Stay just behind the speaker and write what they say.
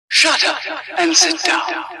Shut up and sit down.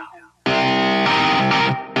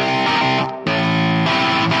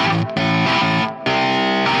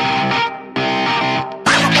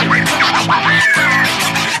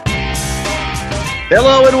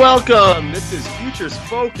 Hello and welcome. This is Futures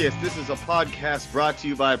Focus. This is a podcast brought to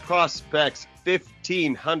you by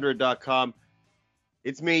Prospects1500.com.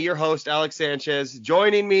 It's me, your host, Alex Sanchez.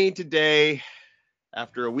 Joining me today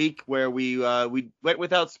after a week where we went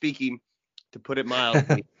without speaking, to put it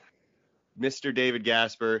mildly, Mr. David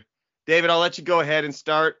Gasper. David, I'll let you go ahead and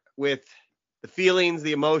start with the feelings,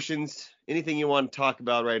 the emotions, anything you want to talk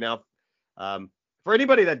about right now. For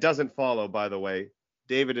anybody that doesn't follow, by the way,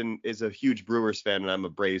 David is a huge Brewers fan, and I'm a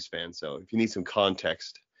Braves fan. So if you need some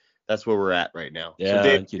context, that's where we're at right now. Yeah, so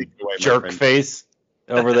David, you away, jerk face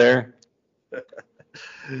over there.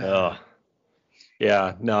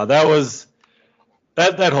 Yeah, no, that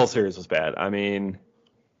whole series was bad. I mean,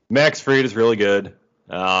 Max Fried is really good.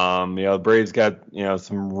 The Braves got,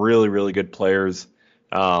 some really, really good players.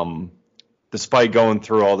 Despite going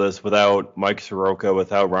through all this without Mike Soroka,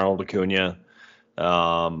 without Ronald Acuna.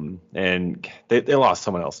 And they lost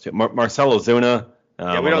someone else too. Marcell Ozuna,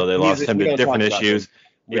 although they lost him to different issues.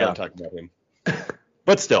 We don't talk about him.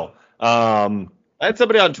 But still. I had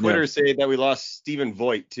somebody on Twitter say that we lost Stephen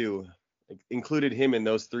Voigt too. Included him in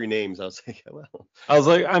those three names. I was like, well. I was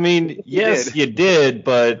like, I mean, yes, you did,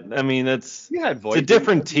 but I mean, it's a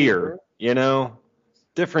different tier,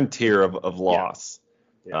 different tier of loss.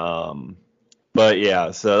 Yeah. But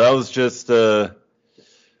yeah, so that was just that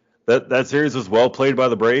series was well played by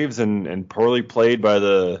the Braves and poorly played by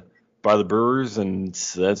the Brewers, and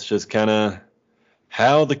that's just kind of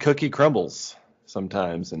how the cookie crumbles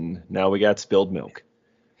sometimes. And now we got spilled milk.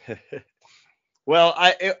 Well,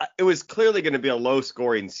 it was clearly going to be a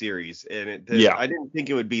low-scoring series, and I didn't think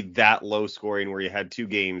it would be that low-scoring where you had two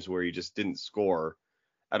games where you just didn't score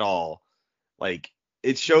at all. Like,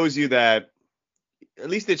 it shows you that, at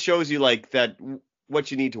least it shows you like that what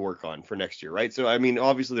you need to work on for next year, right? So, I mean,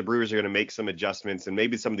 obviously the Brewers are going to make some adjustments, and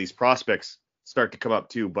maybe some of these prospects start to come up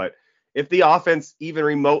too. But if the offense even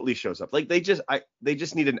remotely shows up, like they just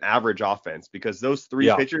need an average offense, because those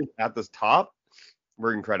three pitchers at the top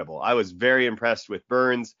were incredible. I was very impressed with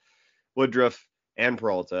Burns, Woodruff, and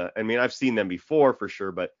Peralta. I mean, I've seen them before for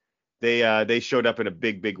sure, but they showed up in a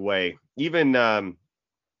big way. Even the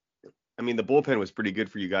bullpen was pretty good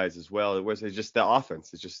for you guys as well. It's just the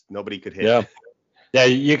offense. It's just nobody could hit. Yeah,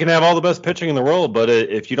 you can have all the best pitching in the world, but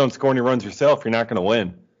if you don't score any runs yourself, you're not going to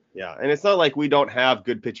win. Yeah, and it's not like we don't have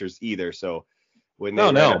good pitchers either. So when they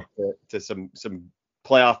ran up to some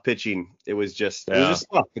playoff pitching, it was just tough.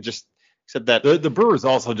 Except that the Brewers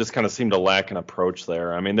also just kind of seemed to lack an approach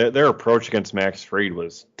there. I mean, their approach against Max Fried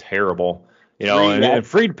was terrible. And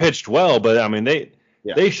Fried pitched well, but I mean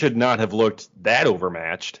they should not have looked that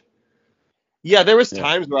overmatched. Yeah, there was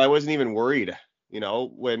times where I wasn't even worried.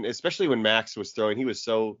 Especially when Max was throwing, he was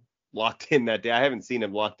so locked in that day. I haven't seen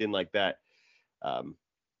him locked in like that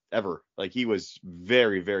ever. Like, he was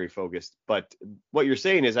very, very focused. But what you're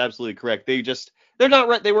saying is absolutely correct. They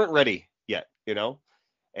weren't ready yet,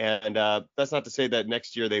 And that's not to say that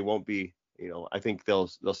next year they won't be. I think they'll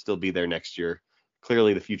still be there next year.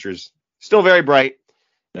 Clearly, the future's still very bright.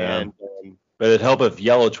 Yeah. And but it'd help if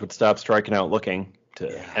Yelich would stop striking out looking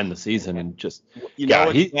to end the season, and just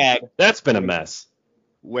that's been a mess.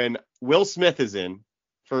 When Will Smith is in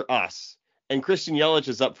for us and Christian Yelich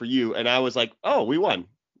is up for you, and I was like, oh, we won.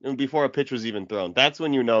 And before a pitch was even thrown, that's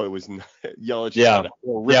when it was Yelich. Yeah,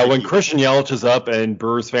 when Christian Yelich is up and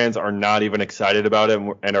Brewers fans are not even excited about it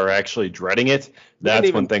and are actually dreading it,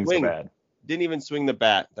 that's when things are bad. Didn't even swing the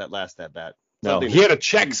bat that last at bat. No, he had a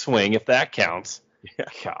check swing, if that counts. Yeah,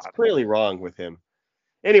 it's clearly wrong with him.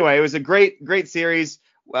 Anyway, it was a great series.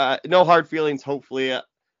 No hard feelings, hopefully.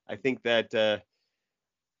 I think that the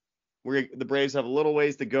Braves have a little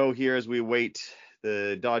ways to go here as we await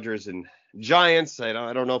the Dodgers and Giants. I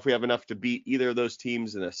don't know if we have enough to beat either of those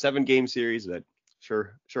teams in a 7-game series, but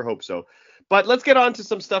sure hope so. But let's get on to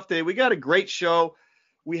some stuff today. We got a great show.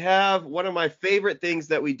 We have one of my favorite things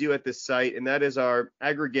that we do at this site, and that is our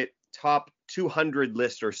aggregate top 200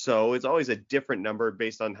 list or so. It's always a different number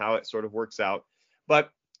based on how it sort of works out.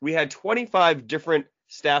 But we had 25 different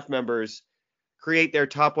staff members create their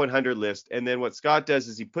top 100 list. And then what Scott does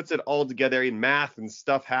is he puts it all together in math, and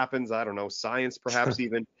stuff happens. I don't know, science perhaps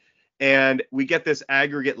even. And we get this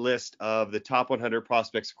aggregate list of the top 100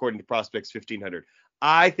 prospects according to Prospects 1500.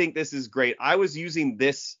 I think this is great. I was using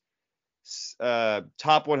this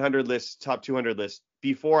top 100 list, top 200 list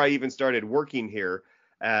before I even started working here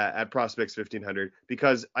at Prospects 1500,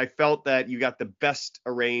 because I felt that you got the best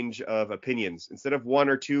range of opinions. Instead of one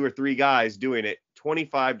or two or three guys doing it,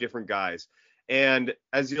 25 different guys. And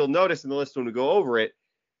as you'll notice in the list when we go over it,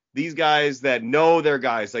 these guys that know their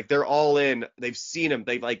guys, like they're all in, they've seen them,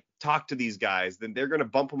 they've like talked to these guys, then they're going to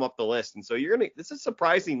bump them up the list. And so this is a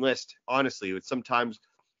surprising list, honestly, with sometimes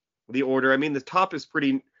the order. I mean, the top is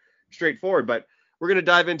pretty straightforward, but we're going to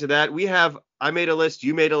dive into that. I made a list,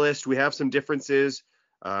 you made a list, we have some differences.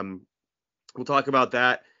 We'll talk about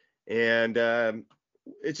that. And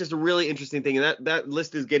it's just a really interesting thing. And that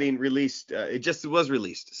list is getting released. It just was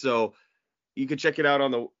released. So you can check it out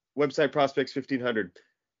on the website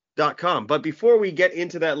prospects1500.com. But before we get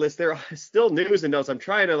into that list, there are still news and notes. I'm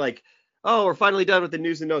trying to we're finally done with the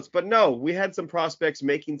news and notes. But no, we had some prospects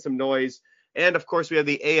making some noise. And of course, we have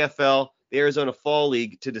the AFL, the Arizona Fall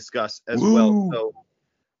League, to discuss as well. So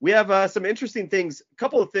we have some interesting things. A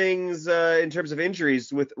couple of things in terms of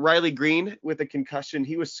injuries with Riley Green with a concussion.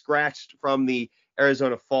 He was scratched from the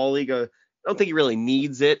Arizona Fall League. I don't think he really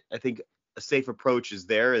needs it. I think a safe approach is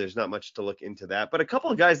there. There's not much to look into that. But a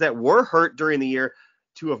couple of guys that were hurt during the year,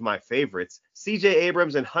 two of my favorites, CJ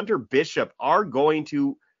Abrams and Hunter Bishop, are going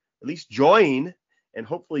to at least join and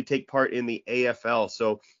hopefully take part in the AFL.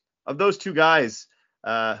 So of those two guys,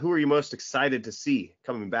 who are you most excited to see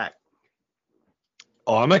coming back?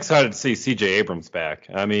 Oh, I'm excited to see CJ Abrams back.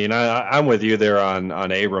 I mean, I'm with you there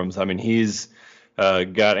on Abrams. I mean, he's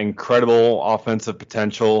got incredible offensive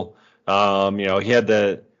potential. He had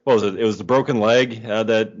it was the broken leg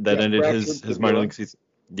that ended his minor league season.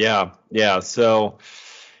 Yeah. So,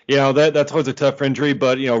 that's always a tough injury,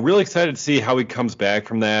 but, really excited to see how he comes back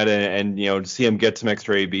from that and to see him get some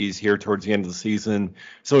extra ABs here towards the end of the season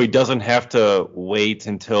so he doesn't have to wait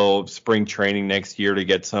until spring training next year to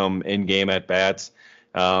get some in-game at-bats.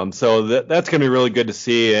 So that's going to be really good to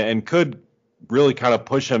see and could really kind of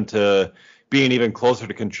push him to being even closer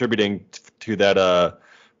to contributing to that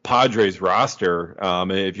Padres roster.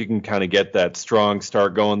 If you can kind of get that strong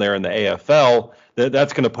start going there in the AFL,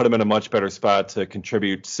 that's going to put him in a much better spot to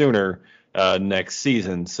contribute sooner next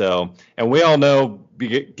season. So, and we all know,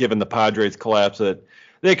 given the Padres collapse, that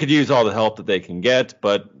they could use all the help that they can get,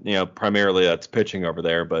 but primarily that's pitching over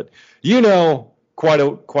there. But quite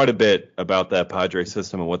a bit about that Padres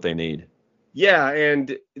system and what they need. Yeah,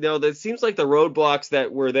 and it seems like the roadblocks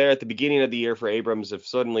that were there at the beginning of the year for Abrams have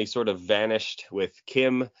suddenly sort of vanished, with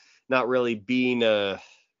Kim not really being a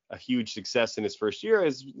huge success in his first year.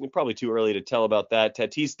 It's probably too early to tell about that.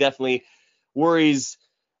 Tatis definitely worries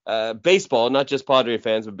baseball, not just Padre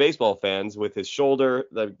fans, but baseball fans, with his shoulder.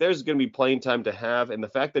 There's going to be playing time to have, and the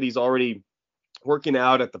fact that he's already working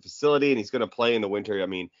out at the facility and he's going to play in the winter. I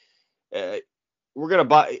mean, we're going to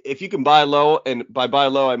buy, if you can buy low, and by buy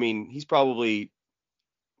low, I mean, he's probably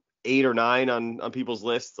 8 or 9 on people's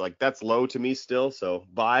lists. Like, that's low to me still. So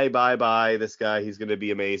buy this guy. He's going to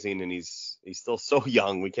be amazing. And he's still so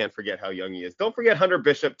young. We can't forget how young he is. Don't forget Hunter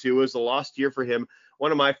Bishop too. It was a lost year for him.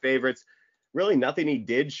 One of my favorites. Really nothing he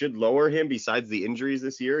did should lower him besides the injuries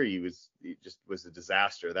this year. He just was a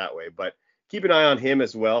disaster that way, but keep an eye on him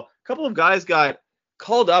as well. A couple of guys got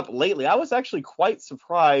called up lately. I was actually quite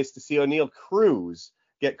surprised to see O'Neal Cruz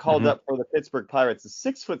get called up for the Pittsburgh Pirates, a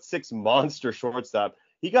 6'6" monster shortstop.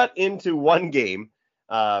 He got into one game,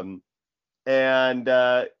 he looked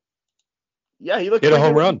hit a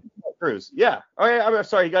home run. Cruz, yeah. Oh, yeah. I'm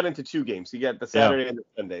sorry, he got into 2 games. He got the Saturday and the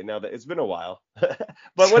Sunday. Now that it's been a while,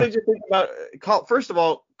 but what did you think about? First of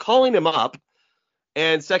all, calling him up,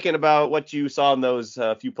 and second about what you saw in those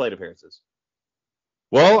few plate appearances?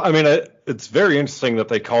 Well, I mean, it's very interesting that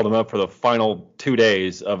they called him up for the final 2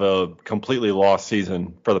 days of a completely lost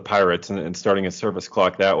season for the Pirates and starting a service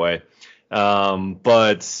clock that way.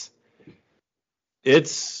 But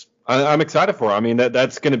I'm excited for him. I mean,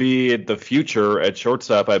 that's going to be the future at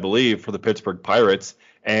shortstop, I believe, for the Pittsburgh Pirates.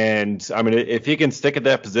 And I mean, if he can stick at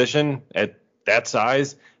that position at that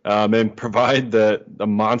size and provide the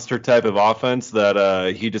monster type of offense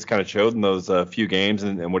that he just kind of showed in those few games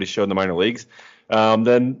and what he showed in the minor leagues,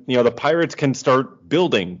 then the Pirates can start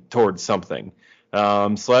building towards something.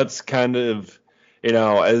 So that's kind of,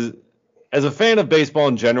 as a fan of baseball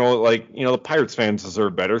in general, the Pirates fans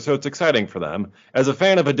deserve better, so it's exciting for them. As a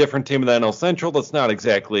fan of a different team in the NL Central, that's not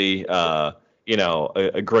exactly a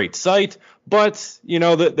great sight, but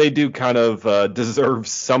that they do kind of deserve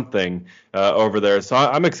something over there. So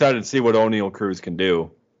I'm excited to see what O'Neal Cruz can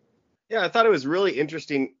do. Yeah, I thought it was really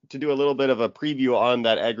interesting to do a little bit of a preview on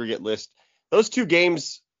that aggregate list. Those 2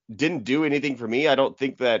 games didn't do anything for me. I don't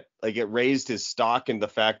think that it raised his stock in the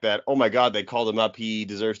fact that, oh my God, they called him up, he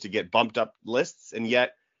deserves to get bumped up lists. And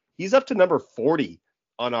yet he's up to number 40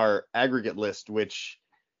 on our aggregate list, which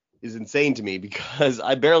is insane to me because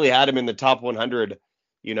I barely had him in the top 100,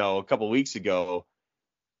 a couple weeks ago.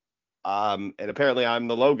 And apparently I'm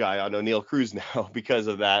the low guy on O'Neal Cruz now because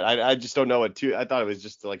of that. I just don't know what to. I thought it was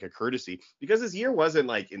just like a courtesy because his year wasn't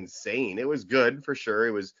like insane. It was good for sure.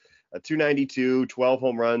 It was a 292, 12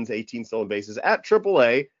 home runs, 18 stolen bases at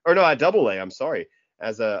AAA, or no, at AA. I'm sorry,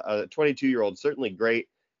 as a 22-year-old, certainly great.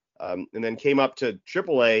 And then came up to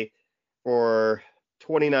AAA for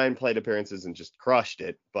 29 plate appearances and just crushed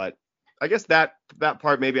it. But I guess that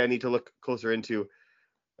part maybe I need to look closer into.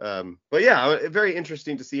 But yeah, very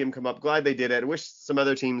interesting to see him come up. Glad they did it. I wish some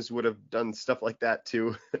other teams would have done stuff like that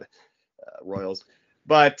too. Royals,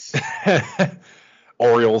 but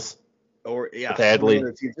Orioles. Or yeah, Badly.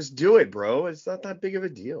 Just do it, bro. It's not that big of a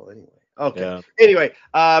deal anyway. Okay. Yeah. Anyway,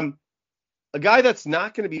 a guy that's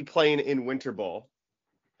not going to be playing in winter ball.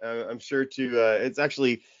 I'm sure it's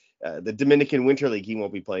actually the Dominican Winter League he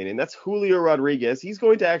won't be playing in. That's Julio Rodriguez. He's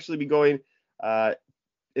going to actually be going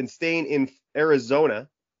and staying in Arizona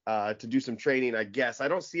to do some training, I guess. I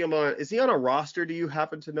don't see him on. Is he on a roster? Do you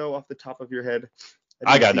happen to know off the top of your head?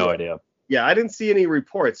 I got no idea. Yeah, I didn't see any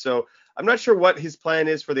reports, so I'm not sure what his plan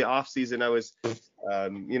is for the offseason. I was,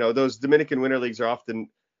 those Dominican Winter Leagues are often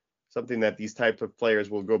something that these type of players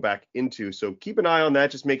will go back into. So keep an eye on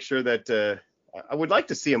that. Just make sure that I would like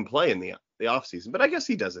to see him play in the offseason, but I guess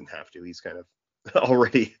he doesn't have to. He's kind of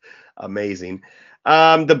already amazing.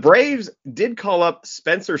 The Braves did call up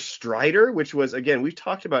Spencer Strider, which was, again, we've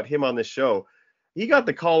talked about him on this show. He got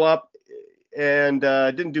the call up and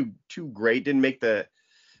didn't do too great, didn't make the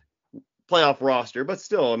playoff roster, but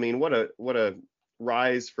still, I mean, what a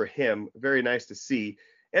rise for him. Very nice to see.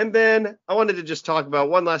 And then I wanted to just talk about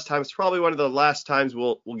one last time. It's probably one of the last times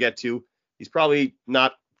we'll get to. He's probably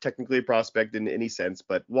not technically a prospect in any sense,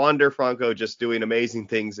 but Wander Franco just doing amazing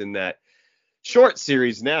things in that short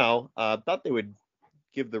series now. Thought they would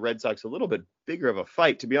give the Red Sox a little bit bigger of a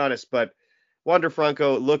fight, to be honest, but Wander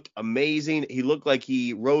Franco looked amazing. He looked like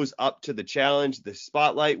he rose up to the challenge. The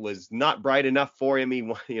spotlight was not bright enough for him.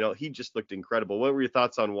 He just looked incredible. What were your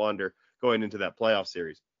thoughts on Wander going into that playoff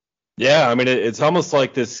series? Yeah, I mean, it's almost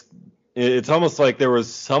like this. It's almost like there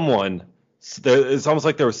was someone. It's almost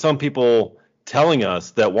like there were some people telling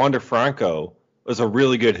us that Wander Franco was a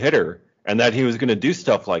really good hitter and that he was going to do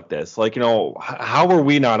stuff like this. Like, how were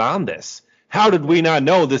we not on this? How did we not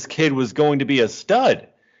know this kid was going to be a stud?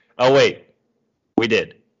 Oh, wait. We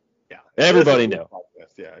did. Yeah. Everybody knew.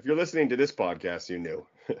 Yeah. If you're listening to this podcast, you knew.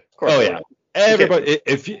 Of course. Oh, yeah. Everybody.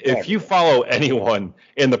 If you follow anyone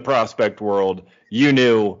in the prospect world, you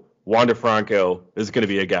knew Wander Franco is going to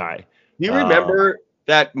be a guy. Do you remember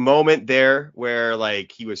that moment there where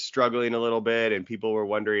like he was struggling a little bit and people were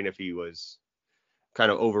wondering if he was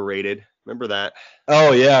kind of overrated? Remember that?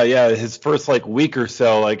 Oh, yeah. His first week or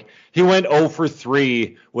so, like he went 0 for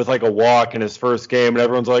 3 with like a walk in his first game, and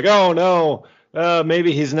everyone's like, oh no.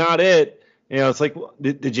 Maybe he's not it. It's like,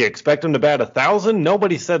 did you expect him to bat 1,000?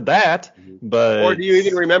 Nobody said that. But or do you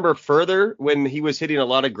even remember further when he was hitting a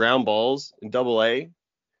lot of ground balls in AA,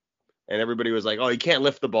 and everybody was like, "Oh, he can't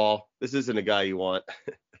lift the ball. This isn't a guy you want."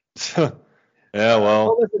 Yeah, well,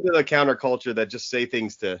 don't listen to the counterculture that just say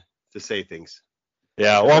things to say things.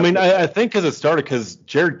 Yeah, well, I mean, I think it started because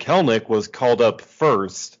Jared Kelenic was called up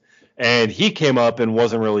first, and he came up and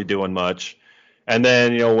wasn't really doing much. And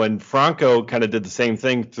then, when Franco kind of did the same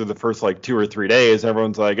thing through the first 2 or 3 days,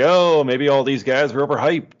 everyone's like, oh, maybe all these guys are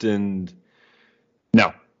overhyped. And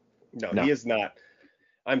no, he is not.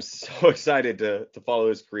 I'm so excited to follow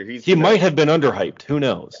his career. He might have been underhyped. Who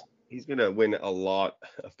knows? He's going to win a lot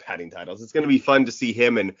of batting titles. It's going to be fun to see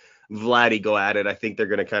him and Vladdy go at it. I think they're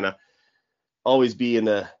going to kind of always be in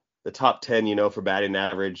the top 10, for batting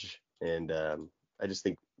average. And I just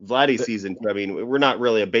think Vladdy's season, I mean, we're not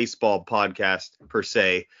really a baseball podcast per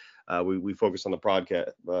se. We focus on the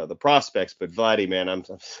prospects, but Vladdy, man,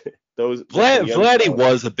 Vladdy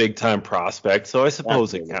was a big time prospect, so I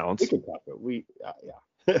suppose it counts. We can talk about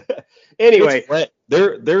yeah. Anyway,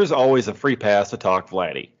 there's always a free pass to talk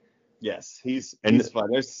Vladdy. Yes, he's fun.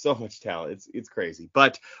 There's so much talent. It's crazy.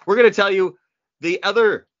 But we're gonna tell you the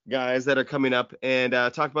other guys that are coming up and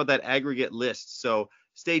talk about that aggregate list. So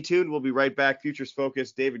stay tuned. We'll be right back. Futures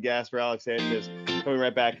Focus, David Gasper, Alex Sanchez, coming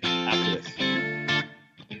right back after this.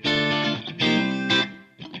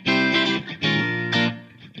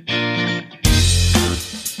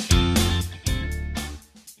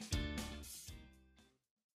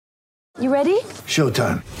 You ready?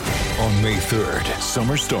 Showtime. On May 3rd,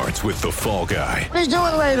 summer starts with The Fall Guy. Let's do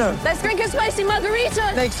it later. Let's drink a spicy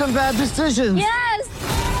margarita. Make some bad decisions. Yes.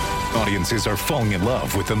 Audiences are falling in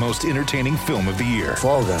love with the most entertaining film of the year.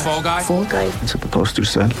 Fall Guy. Fall Guy? Fall Guy. That's what the poster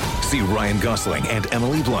said. See Ryan Gosling and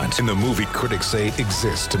Emily Blunt in the movie critics say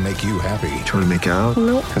exists to make you happy. Trying to make it out?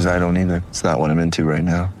 Nope. Because I don't either. It's not what I'm into right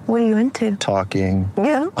now. What are you into? Talking.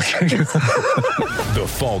 Yeah. The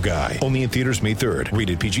Fall Guy. Only in theaters May 3rd.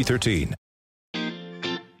 Rated PG-13.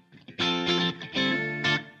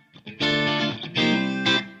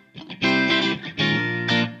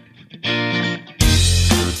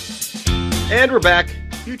 And we're back.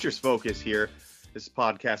 Futures Focus here. This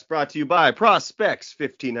podcast brought to you by Prospects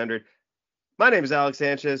 1500. My name is Alex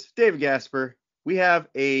Sanchez, David Gasper. We have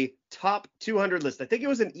a top 200 list. I think it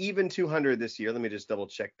was an even 200 this year. Let me just double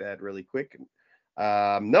check that really quick.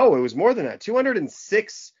 No, it was more than that.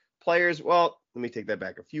 206 players. Well, let me take that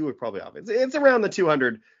back. A few were probably off. It's around the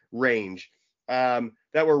 200 range that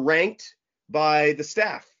were ranked by the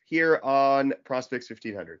staff here on Prospects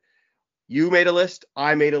 1500. You made a list.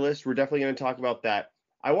 I made a list. We're definitely going to talk about that.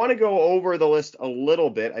 I want to go over the list a little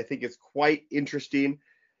bit. I think it's quite interesting.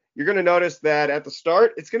 You're going to notice that at the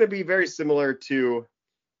start, it's going to be very similar to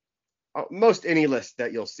most any list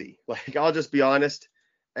that you'll see. Like, I'll just be honest.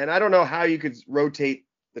 And I don't know how you could rotate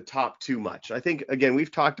the top too much. I think, again,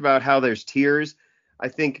 we've talked about how there's tiers. I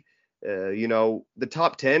think, the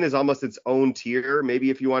top 10 is almost its own tier. Maybe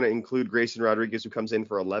if you want to include Grayson Rodriguez, who comes in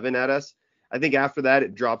for 11 at us. I think after that,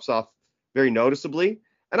 it drops off very noticeably.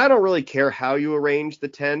 And I don't really care how you arrange the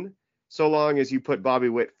 10, so long as you put Bobby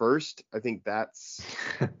Witt first. I think that's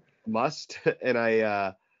must. And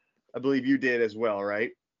I believe you did as well,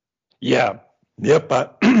 right? Yeah. Yep.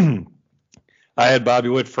 I had Bobby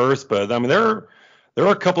Witt first, but I mean, there were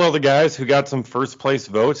a couple other guys who got some first place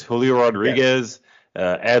votes. Julio Rodriguez,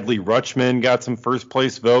 Adley Rutschman got some first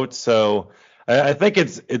place votes. So I think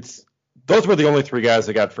it's those were the only three guys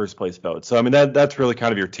that got first place votes. So I mean, that's really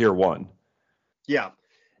kind of your tier one. Yeah.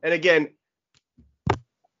 And again,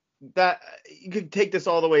 that you could take this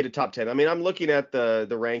all the way to top 10. I mean, I'm looking at the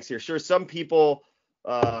ranks here. Sure, some people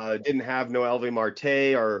didn't have Noelvi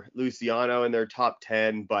Marte or Luciano in their top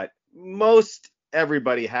 10, but most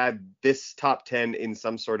everybody had this top 10 in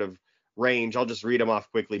some sort of range. I'll just read them off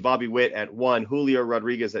quickly. Bobby Witt at 1, Julio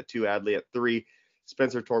Rodriguez at 2, Adley at 3,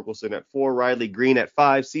 Spencer Torkelson at 4, Riley Green at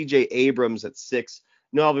 5, CJ Abrams at 6,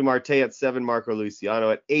 Noelvi Marte at 7, Marco Luciano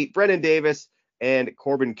at 8, Brennan Davis and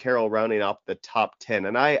Corbin Carroll rounding up the top 10.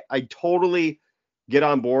 And I totally get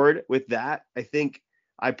on board with that. I think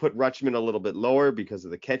I put Rutschman a little bit lower because of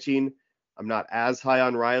the catching. I'm not as high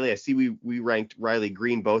on Riley. I see we ranked Riley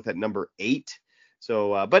Green both at number 8.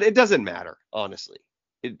 So, but it doesn't matter, honestly.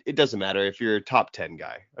 It doesn't matter if you're a top 10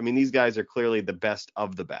 guy. I mean, these guys are clearly the best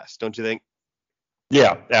of the best, don't you think?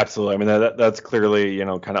 Yeah, absolutely. I mean, that's clearly,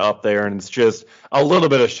 kind of up there, and it's just a little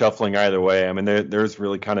bit of shuffling either way. I mean, there's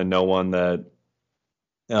really kind of no one that,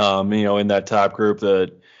 in that top group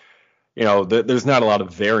that, there's not a lot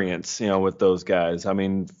of variance, with those guys. I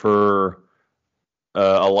mean, for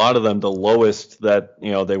a lot of them, the lowest that,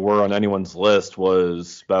 they were on anyone's list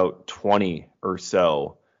was about 20 or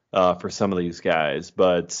so for some of these guys.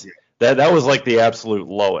 But that was like the absolute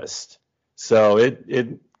lowest. So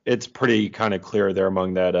it's pretty kind of clear there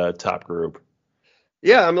among that top group.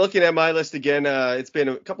 Yeah, I'm looking at my list again. It's been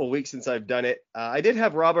a couple of weeks since I've done it. I did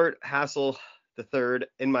have Robert Hassel the third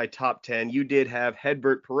in my top 10. You did have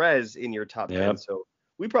Hedbert Perez in your top 10. So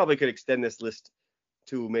we probably could extend this list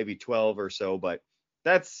to maybe 12 or so. But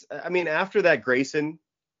that's, I mean, after that Grayson,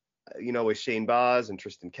 with Shane Baz and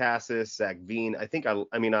Tristan Cassis, Zach Veen, I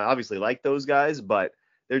obviously like those guys, but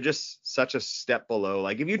they're just such a step below.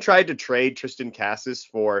 Like if you tried to trade Tristan Cassis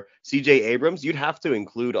for CJ Abrams, you'd have to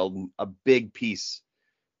include a big piece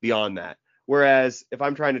beyond that. Whereas if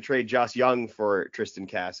I'm trying to trade Josh Young for Tristan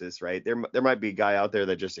Cassis, right, there might be a guy out there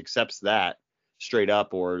that just accepts that straight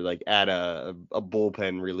up, or like add a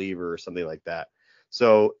bullpen reliever or something like that.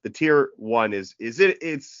 So the tier one is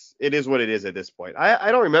what it is at this point.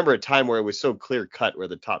 I don't remember a time where it was so clear cut where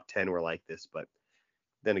the top 10 were like this, but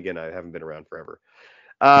then again, I haven't been around forever.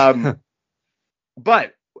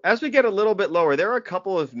 But as we get a little bit lower, there are a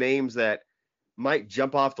couple of names that might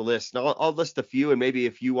jump off the list. And I'll list a few, and maybe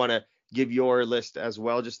if you want to give your list as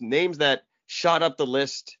well, just names that shot up the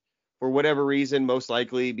list for whatever reason, most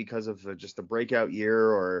likely because of just a breakout year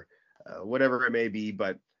or whatever it may be.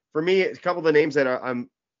 But for me, a couple of the names that I'm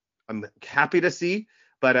happy to see,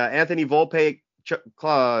 but Anthony Volpe,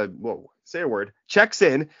 checks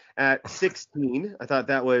in at 16. I thought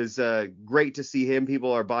that was great to see him.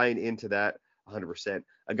 People are buying into that 100%.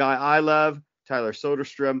 A guy I love, Tyler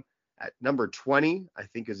Soderstrom, at number 20, I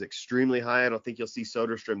think is extremely high. I don't think you'll see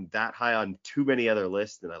Soderstrom that high on too many other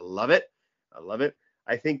lists, and I love it.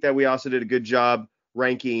 I think that we also did a good job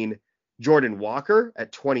ranking Jordan Walker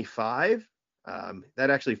at 25. That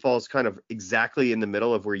actually falls kind of exactly in the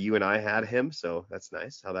middle of where you and I had him. So that's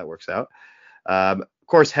nice how that works out. Of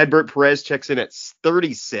course, Hedbert Perez checks in at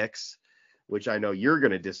 36, which I know you're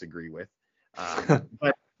going to disagree with.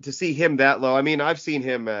 But to see him that low, I mean, I've seen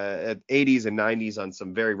him at 80s and 90s on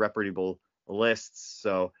some very reputable lists.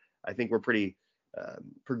 So I think we're pretty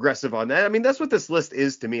progressive on that. I mean, that's what this list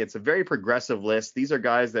is to me. It's a very progressive list. These are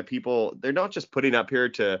guys that they're not just putting up here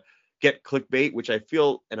to get clickbait, which I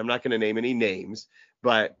feel, and I'm not going to name any names,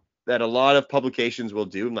 but that a lot of publications will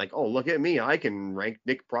do. I'm like, oh, look at me. I can rank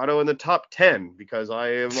Nick Pratto in the top 10 because I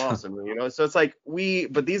am awesome. So it's like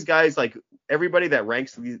but these guys, like everybody that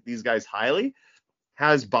ranks these guys highly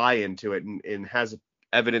has buy-in to it and has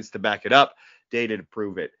evidence to back it up, data to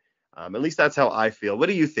prove it. At least that's how I feel. What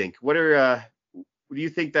do you think? Do you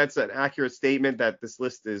think that's an accurate statement that this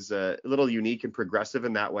list is a little unique and progressive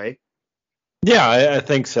in that way? Yeah, I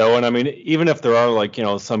think so. And I mean, even if there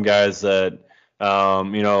are some guys that,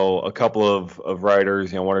 a couple of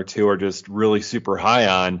writers, one or two are just really super high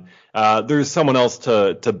on, there's someone else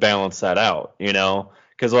to balance that out,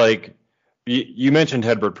 because you mentioned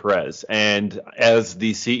Hedbert Perez, and as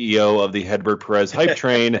the CEO of the Hedbert Perez hype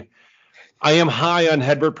train, I am high on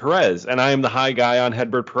Hedbert Perez, and I am the high guy on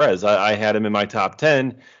Hedbert Perez. I had him in my top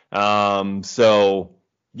 10. So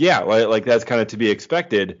yeah, that's kind of to be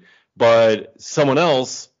expected. But someone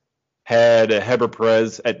else had Hedbert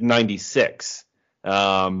Perez at 96.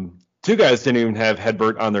 Two guys didn't even have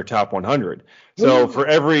Hedbert on their top 100. So for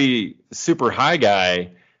every super high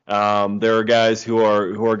guy, there are guys who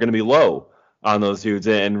are going to be low on those dudes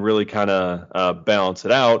and really kind of balance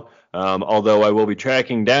it out. Although I will be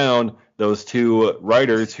tracking down those two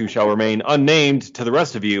writers who shall remain unnamed to the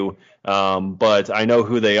rest of you, but I know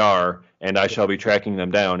who they are, and I shall be tracking them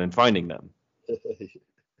down and finding them.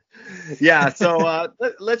 Yeah, so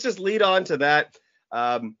let's just lead on to that.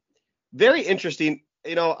 Very interesting.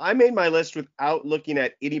 I made my list without looking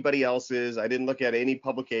at anybody else's. I didn't look at any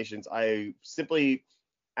publications. I simply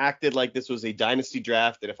acted like this was a dynasty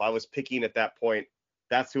draft, and if I was picking at that point,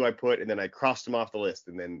 that's who I put, and then I crossed them off the list,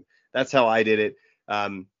 and then that's how I did it.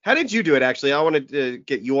 How did you do it, actually? I wanted to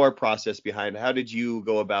get your process behind it. How did you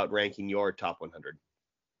go about ranking your top 100?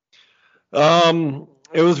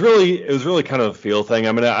 It was really kind of a feel thing.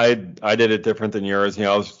 I mean, I did it different than yours.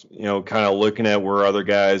 I was, kind of looking at where other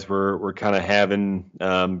guys were kind of having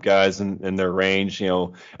guys in their range,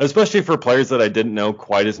 especially for players that I didn't know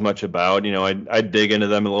quite as much about. I'd dig into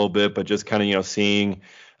them a little bit, but just kind of, seeing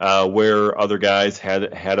where other guys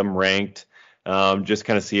had them ranked. Just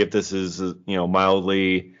kind of see if this is,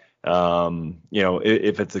 mildly,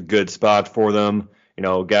 if it's a good spot for them.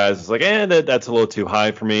 Guys, it's like, that's a little too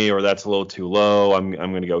high for me, or that's a little too low. I'm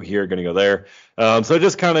going to go here, going to go there. So I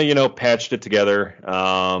just kind of, patched it together.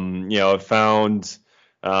 I found,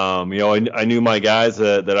 I knew my guys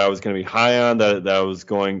that I was going to be high on,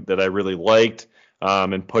 that I really liked,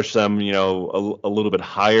 and push them, a little bit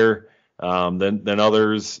higher than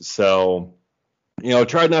others. So,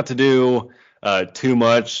 tried not to do too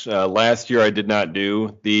much. Last year I did not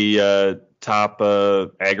do the top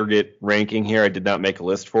aggregate ranking here. I did not make a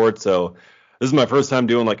list for it. So this is my first time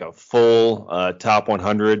doing like a full top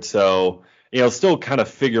 100. So, still kind of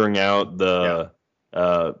figuring out the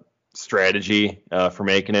strategy for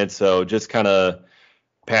making it. So just kind of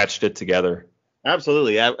patched it together.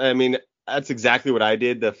 Absolutely. I mean, that's exactly what I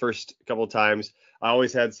did the first couple of times. I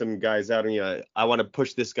always had some guys out, and I want to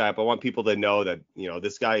push this guy up. I want people to know that,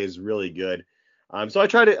 this guy is really good. So I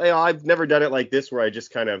tried to, I've never done it like this where I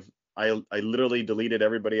just kind of, I literally deleted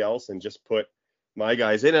everybody else and just put my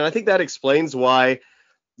guys in. And I think that explains why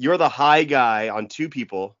you're the high guy on two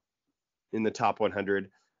people in the top 100.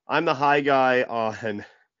 I'm the high guy on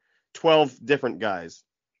 12 different guys.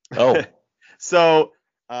 Oh. So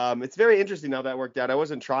it's very interesting how that worked out. I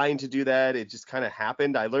wasn't trying to do that. It just kind of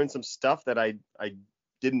happened. I learned some stuff that I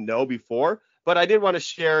didn't know before, but I did want to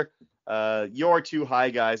share your two high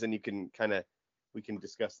guys, and we can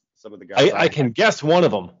discuss some of the guys. I can guess one of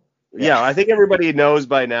them. Yeah, I think everybody knows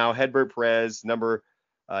by now. Hedbert Perez, number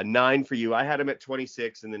 9 for you. I had him at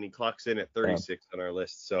 26, and then he clocks in at 36 on our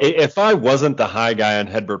list. So if I wasn't the high guy on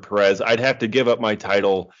Hedbert Perez, I'd have to give up my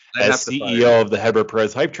title as CEO of the Hedbert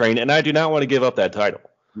Perez hype train, and I do not want to give up that title.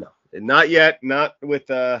 No, not yet. Not with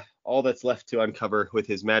all that's left to uncover with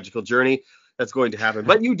his magical journey. That's going to happen.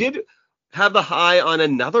 But you did have the high on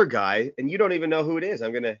another guy, and you don't even know who it is.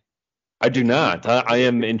 I do not. I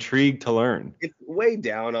am intrigued to learn. It's way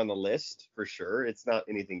down on the list for sure. It's not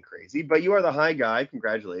anything crazy, but you are the high guy.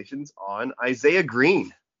 Congratulations on Isaiah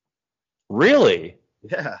Green. Really?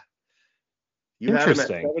 Yeah. You have him at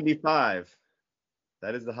 75.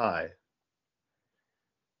 That is the high.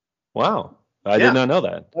 Wow. I did not know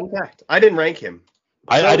that. Fun fact. I didn't rank him.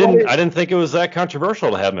 I didn't think it was that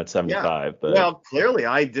controversial to have him at 75. But well, clearly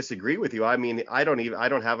I disagree with you. I mean, I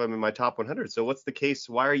don't have him in my top 100. So what's the case?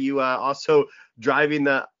 Why are you also driving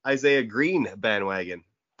the Isaiah Green bandwagon?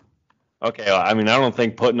 Okay, well, I mean, I don't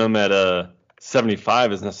think putting him at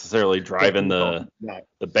 75 is necessarily driving the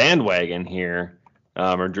bandwagon here,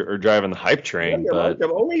 or driving the hype train. But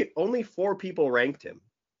only 4 people ranked him.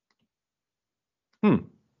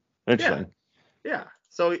 Interesting. Yeah.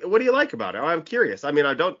 So what do you like about it? I'm curious. I mean,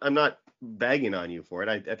 I'm not bagging on you for it.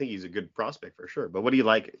 I think he's a good prospect for sure. But what do you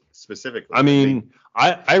like specifically? I mean,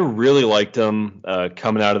 I really liked him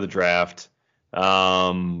coming out of the draft. I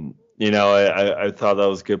thought that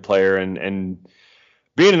was a good player, and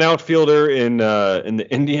being an outfielder in the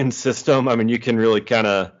Indian system, I mean, you can really kind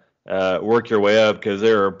of work your way up because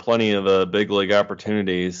there are plenty of big league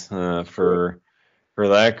opportunities for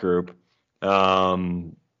that group.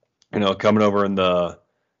 Coming over in the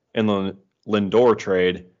Lindor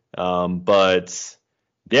trade. But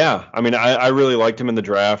yeah, I mean, I really liked him in the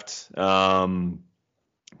draft.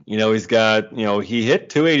 He's got, he hit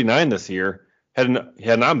 289 this year, had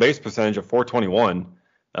an on-base percentage of 421.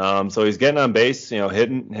 So he's getting on base,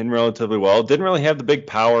 hitting relatively well. Didn't really have the big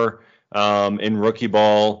power in rookie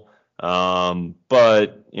ball.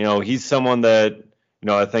 But he's someone that,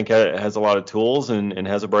 I think has a lot of tools and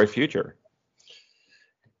has a bright future.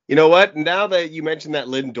 You know what? Now that you mentioned that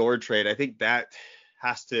Lindor trade, I think that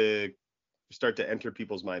has to start to enter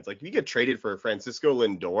people's minds. Like, if you get traded for Francisco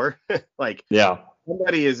Lindor,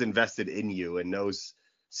 somebody is invested in you and knows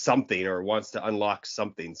something or wants to unlock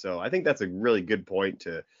something. So I think that's a really good point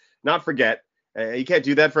to not forget. You can't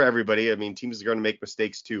do that for everybody. I mean, teams are going to make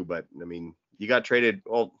mistakes too, but I mean, you got traded.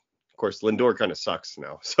 Well, of course, Lindor kind of sucks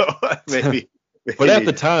now. So maybe. But at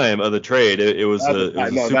the time of the trade, it was a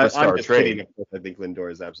superstar trade. Kidding. Of course, I think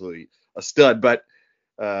Lindor is absolutely a stud, but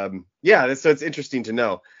so it's interesting to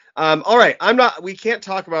know. All right, we can't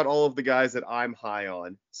talk about all of the guys that I'm high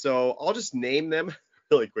on, so I'll just name them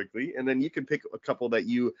really quickly, and then you can pick a couple that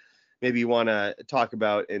you maybe want to talk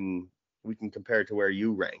about, and we can compare it to where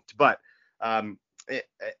you ranked. But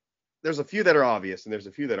there's a few that are obvious, and there's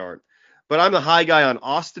a few that aren't. But I'm the high guy on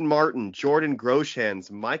Austin Martin, Jordan Groshans,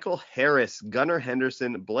 Michael Harris, Gunnar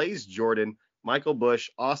Henderson, Blaze Jordan, Michael Busch,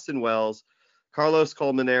 Austin Wells, Carlos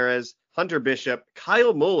Colmenares, Hunter Bishop,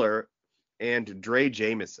 Kyle Muller, and Drey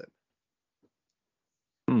Jameson.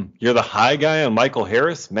 You're the high guy on Michael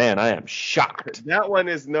Harris? Man, I am shocked. That one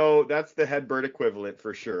is that's the Hedberg equivalent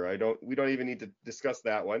for sure. We don't even need to discuss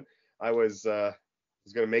that one. I was going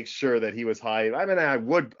to make sure that he was high. I mean, I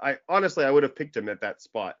would have picked him at that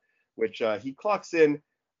spot, which he clocks in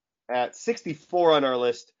at 64 on our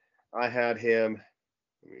list. I had him,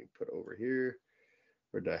 let me put over here.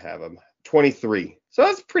 Where did I have him? 23. So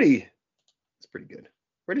that's pretty good.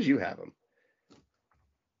 Where did you have him?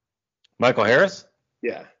 Michael Harris?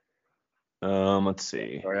 Yeah. Let's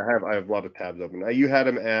see. Sorry, I have a lot of tabs open. Now you had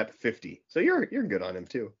him at 50. So you're good on him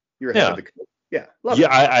too. You're ahead of the curve. Yeah.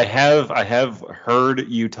 I have heard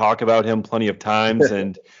you talk about him plenty of times,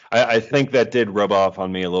 and I think that did rub off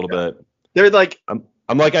on me a little bit. They're like,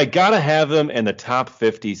 I'm like, I gotta have him in the top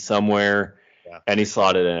 50 somewhere, and he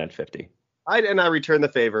slotted in at 50. I return the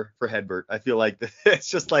favor for Hedberg. I feel like it's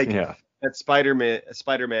just like that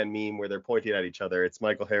Spider-Man meme where they're pointing at each other. It's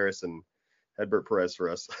Michael Harris and Hedberg Perez for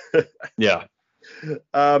us. Yeah.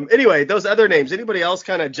 Anyway, those other names. Anybody else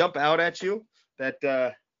kind of jump out at you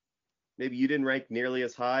that maybe you didn't rank nearly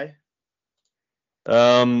as high?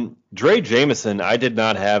 Drey Jameson, I did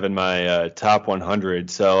not have in my top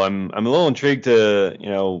 100, so I'm a little intrigued to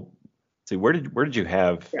see where did you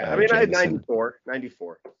have? Yeah, I mean, Jameson? I had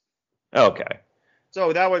 94. Okay.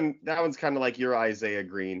 So that one's kind of like your Isaiah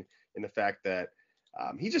Green in the fact that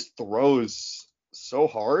he just throws so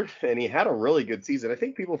hard, and he had a really good season. I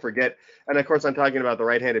think people forget, and of course I'm talking about the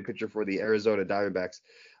right-handed pitcher for the Arizona Diamondbacks.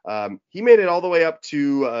 He made it all the way up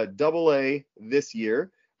to Double-A this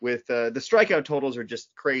year. With the strikeout totals are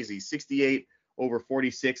just crazy. 68 over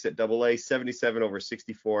 46 at Double-A, 77 over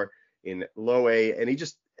 64 in Low-A,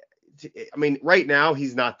 and right now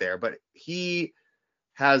he's not there, but he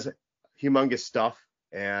has humongous stuff,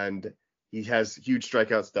 and he has huge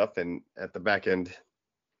strikeout stuff, and at the back end,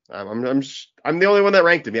 I'm the only one that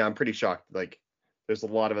ranked him. Yeah, I'm pretty shocked. Like, there's a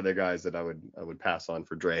lot of other guys that I would pass on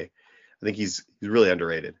for Drey. I think he's really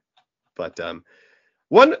underrated. But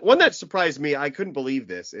one that surprised me, I couldn't believe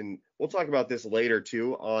this, and we'll talk about this later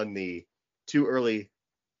too on the Too Early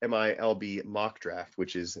MILB mock draft,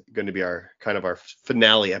 which is going to be our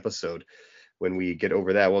finale episode. when we get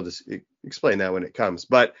over that. We'll just explain that when it comes.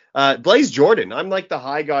 But Blaze Jordan, I'm like the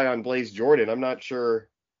high guy on Blaze Jordan. I'm not sure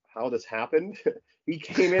how this happened. He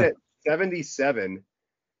came in at 77.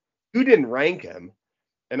 Who didn't rank him?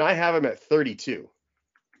 And I have him at 32.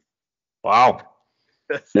 Wow.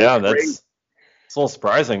 Yeah, that's a little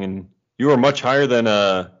surprising. And you were much higher than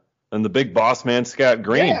the big boss man, Scott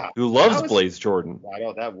Green, who loves Blaze Jordan. I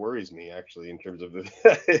know that worries me, actually, in terms of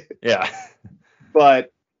the. Yeah.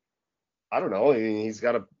 But I don't know. I mean, he's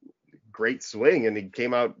got a great swing, and he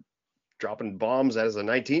came out dropping bombs as a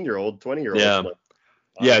 19-year-old, 20-year-old. Yeah.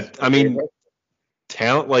 Yeah. I mean,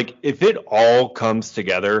 talent, like if it all comes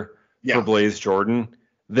together for Blaze Jordan,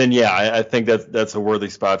 then I think that's a worthy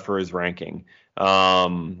spot for his ranking.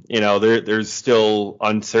 There's still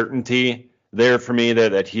uncertainty there for me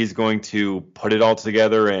that he's going to put it all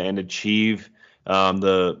together and achieve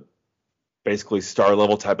the basically star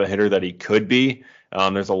level type of hitter that he could be.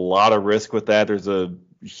 There's a lot of risk with that. There's a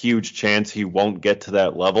huge chance he won't get to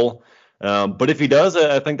that level. But if he does,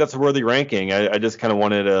 I think that's a worthy ranking. I just kind of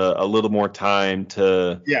wanted a little more time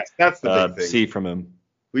to that's the big thing. See from him.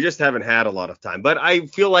 We just haven't had a lot of time. But I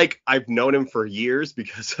feel like I've known him for years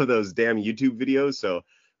because of those damn YouTube videos. So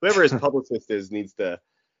whoever his publicist is needs to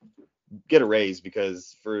get a raise,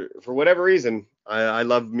 because for whatever reason, I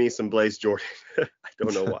love me some Blaze Jordan. I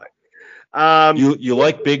don't know why. You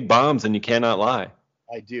like big bombs, and you cannot lie.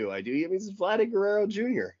 I do. I mean, it's Vladdy Guerrero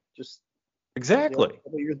Jr. Just exactly a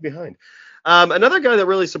couple years behind. Another guy that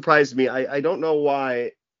really surprised me. I don't know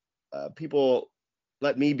why people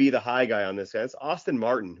let me be the high guy on this guy. It's Austin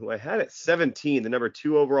Martin, who I had at 17, the number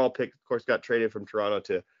 2 overall pick. Of course, got traded from Toronto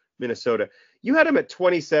to Minnesota. You had him at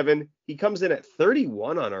 27. He comes in at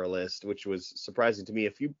 31 on our list, which was surprising to me.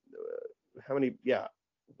 If you, how many? Yeah,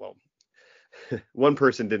 well, one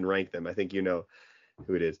person didn't rank them. I think you know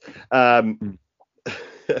who it is.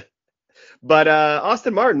 But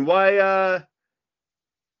Austin Martin, why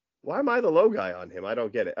am I the low guy on him? I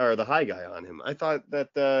don't get it. Or the high guy on him. I thought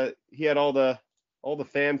that he had all the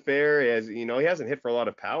fanfare. As you know, he hasn't hit for a lot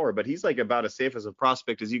of power, but he's like about as safe as a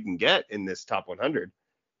prospect as you can get in this top 100.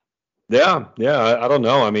 Yeah. I don't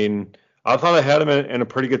know. I mean, I thought I had him in a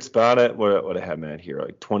pretty good spot at what I had him at here,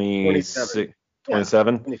 like 27.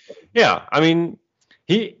 Yeah. I mean,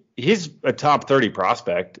 he's a top 30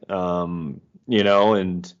 prospect.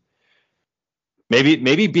 And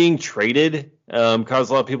maybe being traded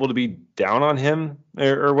caused a lot of people to be down on him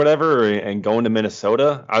or whatever, and going to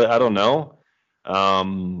Minnesota. I don't know.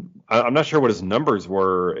 I'm not sure what his numbers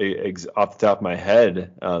were off the top of my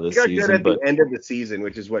head this season. He got good at the end of the season,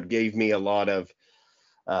 which is what gave me a lot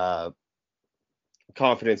of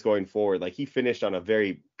confidence going forward. Like, he finished on a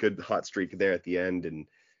very good hot streak there at the end, and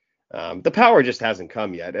the power just hasn't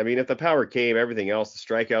come yet. I mean, if the power came, everything else, the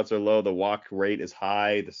strikeouts are low, the walk rate is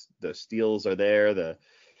high, the steals are there,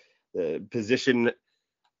 the position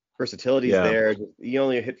versatility is there. He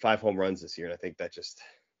only hit 5 home runs this year, and I think that just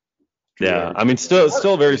I mean,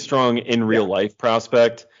 still very strong in real life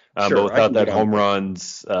prospect, but without that home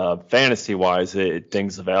runs, fantasy wise, it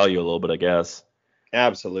dings the value a little bit, I guess.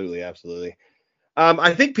 Absolutely.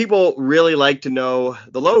 I think people really like to know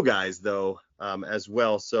the low guys, though, as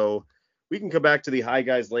well. So we can come back to the high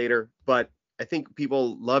guys later, but I think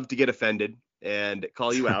people love to get offended and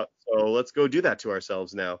call you out. So let's go do that to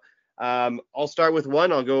ourselves now. I'll start with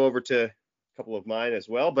one. I'll go over to a couple of mine as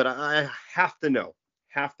well, but I have to know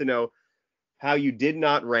how you did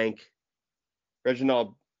not rank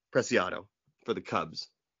Reginald Preciado for the Cubs.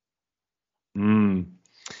 That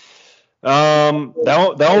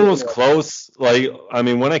one was close. Like, I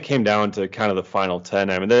mean, when I came down to kind of the final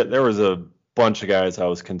 10, I mean, there was a bunch of guys I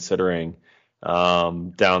was considering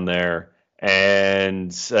down there,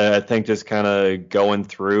 and I think just kind of going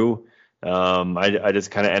through, I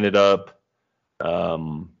just kind of ended up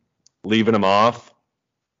leaving them off.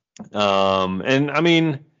 And I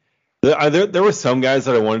mean, there were some guys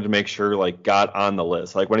that I wanted to make sure like got on the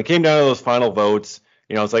list. Like when it came down to those final votes,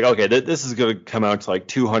 it's like, okay, this is going to come out to like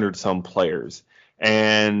 200 some players.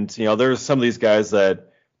 And, there's some of these guys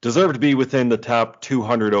that deserve to be within the top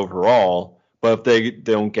 200 overall, but if they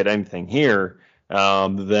don't get anything here,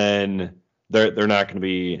 then they're not going to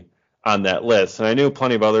be on that list. And I knew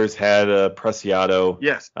plenty of others had Preciado.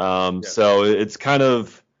 Yes. So it's kind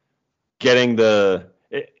of getting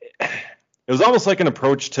it was almost like an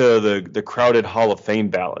approach to the crowded Hall of Fame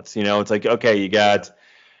ballots. It's like, okay, you got,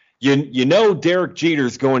 Derek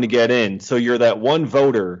Jeter's going to get in. So you're that one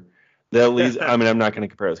voter that leads. I mean, I'm not going to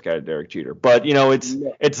compare this guy to Derek Jeter, but it's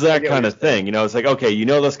that kind of thing. It's like, okay,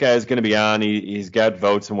 this guy is going to be on. He's got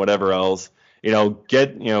votes and whatever else.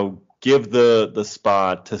 Give the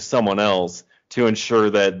spot to someone else to ensure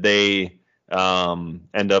that they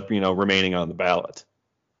end up, remaining on the ballot.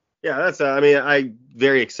 Yeah, that's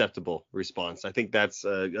very acceptable response. I think that's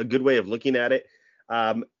a good way of looking at it.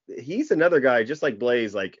 He's another guy just like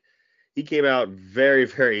Blaze. Like, he came out very,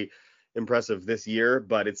 very impressive this year,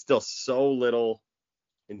 but it's still so little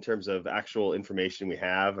in terms of actual information we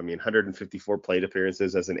have. 154 plate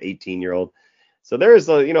appearances as an 18-year-old. So there is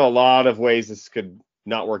a lot of ways this could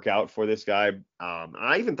not work out for this guy.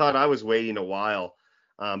 I even thought I was waiting a while,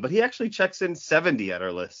 but he actually checks in 70 at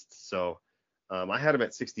our list. So I had him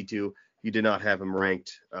at 62. You did not have him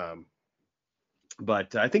ranked.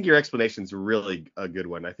 But I think your explanation is really a good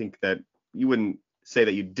one. I think that you wouldn't say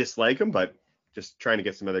that you dislike him, but just trying to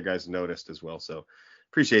get some other guys noticed as well. So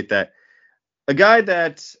appreciate that. A guy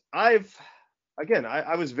that I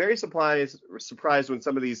was very surprised when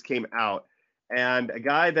some of these came out. And a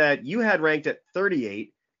guy that you had ranked at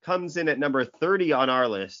 38 comes in at number 30 on our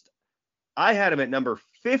list. I had him at number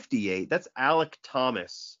 58. That's Alek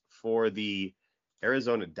Thomas for the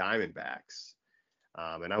Arizona Diamondbacks.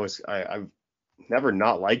 And I've never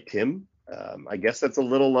not liked him. I guess that's a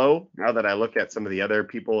little low now that I look at some of the other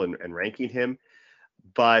people and ranking him.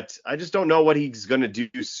 But I just don't know what he's going to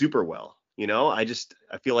do super well. I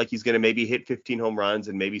feel like he's going to maybe hit 15 home runs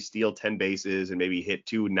and maybe steal 10 bases and maybe hit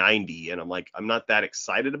 290. And I'm not that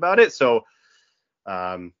excited about it. So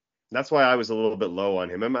that's why I was a little bit low on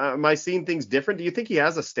him. Am I seeing things different? Do you think he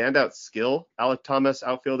has a standout skill, Alek Thomas,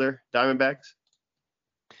 outfielder, Diamondbacks?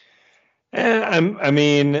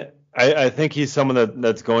 I think he's someone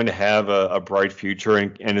that's going to have a bright future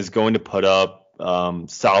and is going to put up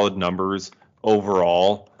solid numbers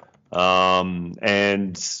overall.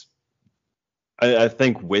 And I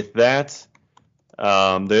think with that,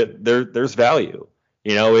 there's value.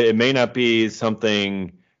 It may not be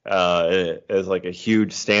something as like a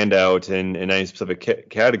huge standout in any specific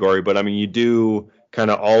category, but you do kind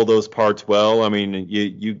of all those parts well.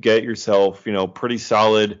 You get yourself, pretty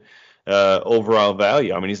solid overall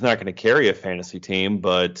value. He's not going to carry a fantasy team,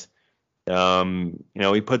 but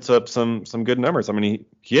he puts up some good numbers. he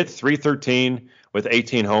hit 313 with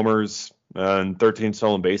 18 homers and 13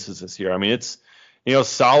 stolen bases this year. It's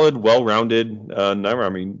solid, well-rounded number.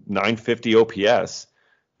 950 OPS.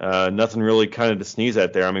 Nothing really kind of to sneeze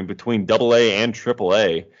at there. Between AA and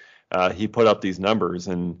AAA, he put up these numbers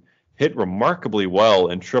and hit remarkably well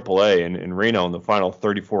in AAA in Reno in the final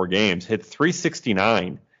 34 games. Hit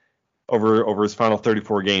 369 over his final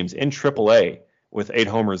 34 games in AAA with 8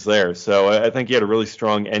 homers there. So I think he had a really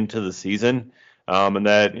strong end to the season, and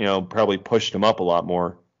that probably pushed him up a lot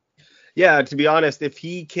more. Yeah, to be honest, if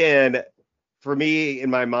he can, for me, in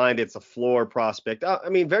my mind, it's a floor prospect.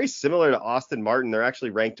 Very similar to Austin Martin. They're actually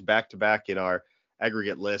ranked back-to-back in our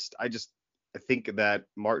aggregate list. I think that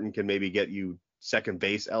Martin can maybe get you second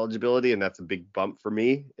base eligibility, and that's a big bump for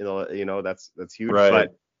me. That's huge. Right.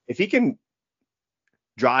 But if he can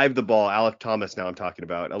drive the ball, Alek Thomas now I'm talking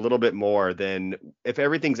about, a little bit more, then if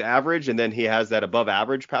everything's average and then he has that above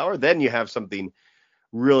average power, then you have something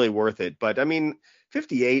really worth it. But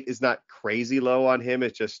 58 is not crazy low on him.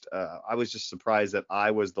 It's just I was just surprised that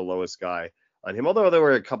I was the lowest guy on him, although there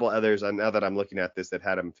were a couple others now that I'm looking at this that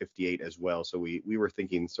had him 58 as well. So we were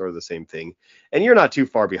thinking sort of the same thing, and you're not too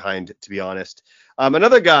far behind, to be honest.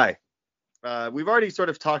 Another guy, we've already sort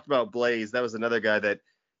of talked about Blaze. That was another guy that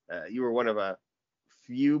you were one of a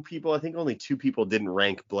few people. I think only 2 people didn't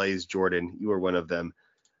rank Blaze Jordan. You were one of them.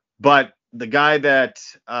 But the guy that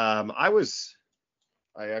I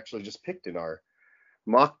actually just picked in our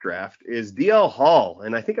mock draft is DL Hall.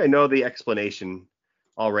 And I think I know the explanation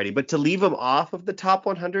already, but to leave him off of the top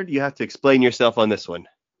 100, you have to explain yourself on this one.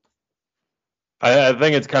 I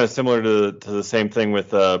think it's kind of similar to the same thing with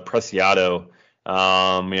Preciado.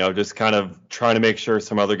 Just kind of trying to make sure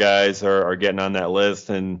some other guys are getting on that list.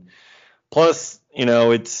 And plus,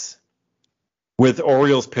 it's with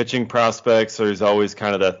Orioles pitching prospects, there's always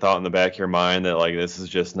kind of that thought in the back of your mind that like this is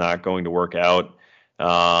just not going to work out.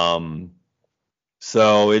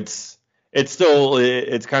 So it's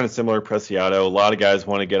kind of similar to Preciado. A lot of guys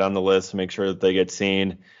want to get on the list to make sure that they get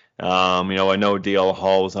seen. I know DL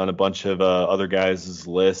Hall was on a bunch of other guys'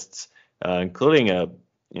 lists, including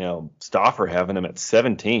Stauffer having him at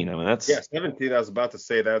 17. 17. I was about to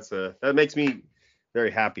say that makes me very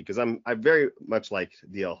happy because I very much like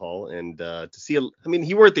DL Hall, and to see,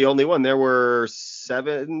 he weren't the only one. There were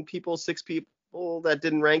 6 people that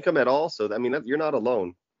didn't rank him at all. So you're not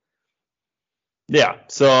alone. Yeah.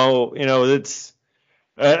 So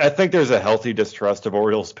I think there's a healthy distrust of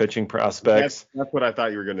Orioles pitching prospects. That's what I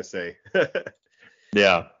thought you were going to say.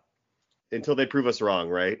 Yeah. Until they prove us wrong,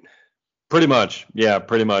 right? Pretty much. Yeah,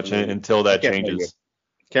 pretty much until that changes.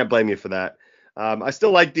 Can't blame you for that. I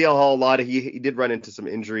still like DL Hall a lot. He did run into some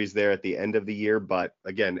injuries there at the end of the year, but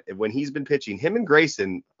again, when he's been pitching, him and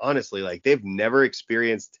Grayson, honestly, like they've never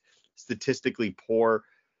experienced statistically poor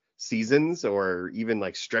seasons or even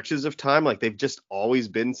like stretches of time. Like they've just always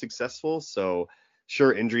been successful. So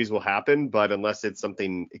sure, injuries will happen, but unless it's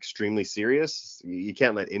something extremely serious, you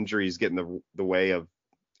can't let injuries get in the way of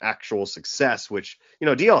actual success, which,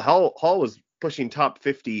 DL Hall was pushing top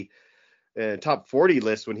 50, top 40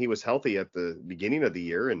 list when he was healthy at the beginning of the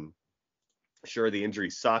year. And sure, the injury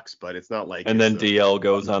sucks, but it's not like. And then DL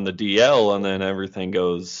goes on the DL, and then everything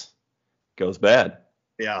goes bad.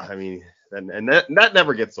 Yeah, I mean, and that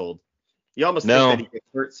never gets old. You almost think that he gets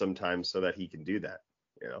hurt sometimes so that he can do that,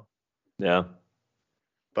 Yeah.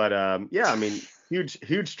 But I mean, huge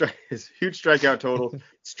strikeout total,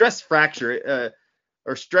 stress fracture,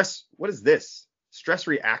 or stress. What is this? Stress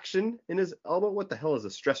reaction in his elbow? What the hell is a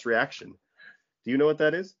stress reaction? Do you know what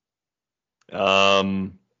that is?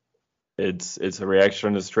 It's a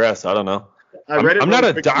reaction to stress. I don't know. I'm not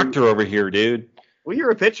a doctor over here, dude. Well,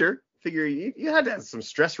 you're a pitcher. Figure you had to have some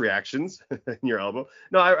stress reactions in your elbow.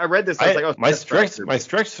 No, I read this. I was like, oh, my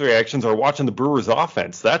stress reactions are watching the Brewers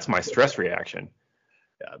offense. That's my stress reaction.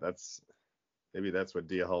 Yeah, maybe that's what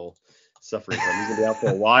DL suffering from. He's gonna be out for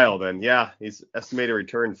a while then. Yeah, he's estimated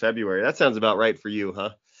return in February. That sounds about right for you,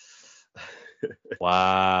 huh?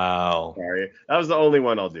 Wow. Sorry, that was the only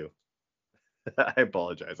one I'll do. I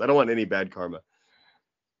apologize. I don't want any bad karma.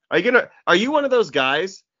 Are you one of those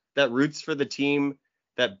guys that roots for the team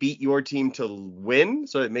that beat your team to win,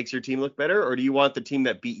 so it makes your team look better, or do you want the team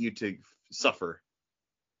that beat you to suffer?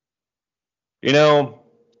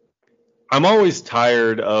 I'm always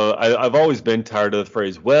tired of. I've always been tired of the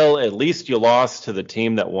phrase, well, at least you lost to the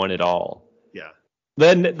team that won it all. Yeah.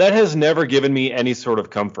 Then that has never given me any sort of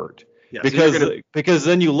comfort. Yeah, because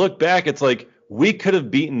then you look back, it's like we could have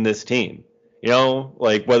beaten this team.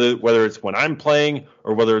 Like whether it's when I'm playing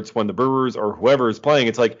or whether it's when the Brewers or whoever is playing,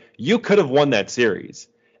 it's like you could have won that series.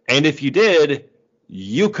 And if you did,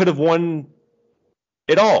 you could have won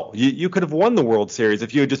it all. You could have won the World Series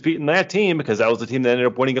if you had just beaten that team, because that was the team that ended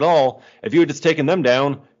up winning it all. If you had just taken them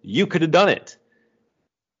down, you could have done it.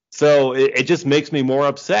 So it just makes me more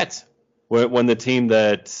upset when the team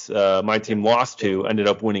that my team lost to ended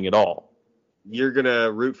up winning it all. You're going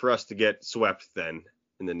to root for us to get swept then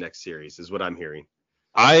in the next series, is what I'm hearing.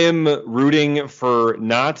 I am rooting for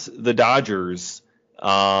not the Dodgers.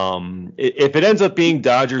 If it ends up being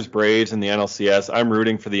Dodgers Braves in the NLCS, I'm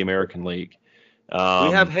rooting for the American League. We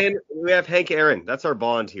have Hank Aaron. That's our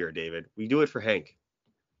bond here, David. We do it for Hank.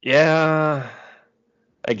 Yeah,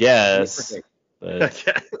 I guess. But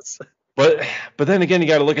then again, you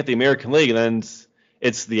got to look at the American League, and then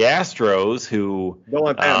it's the Astros who don't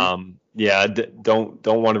want them. Don't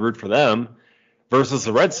want to root for them, versus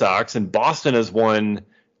the Red Sox. And Boston has won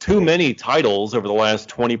too many titles over the last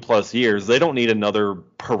 20 plus years. They don't need another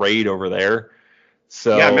parade over there.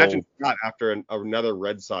 So yeah, imagine not after another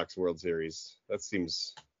Red Sox World Series. That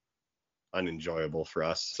seems unenjoyable for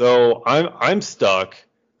us. So I'm stuck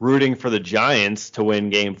rooting for the Giants to win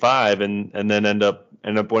Game 5 and then end up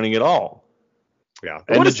winning it all. Yeah,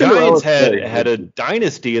 and the Giants had a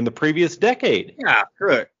dynasty in the previous decade. Yeah,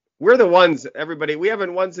 correct. We're the ones, everybody. We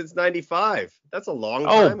haven't won since '95. That's a long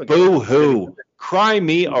time ago. Oh, boo-hoo. Cry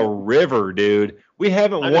me a river, dude. We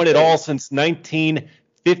haven't won it all since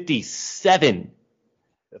 1957.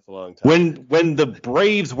 That's a long time. When the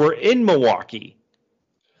Braves were in Milwaukee.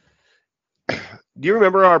 Do you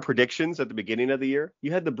remember our predictions at the beginning of the year?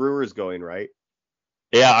 You had the Brewers going, right?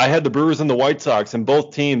 Yeah, I had the Brewers and the White Sox, and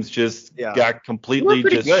both teams just got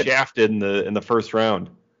completely shafted in the first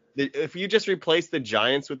round. If you just replace the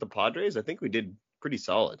Giants with the Padres, I think we did pretty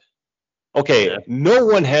solid. Okay, no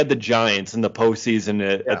one had the Giants in the postseason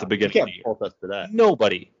at the beginning of the year. Fault us for that.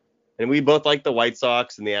 Nobody. And we both liked the White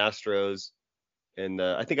Sox and the Astros, and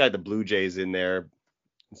I think I had the Blue Jays in there.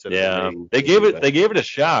 They gave it a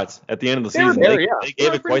shot at the end of the season. They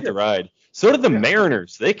gave it quite the ride. So did the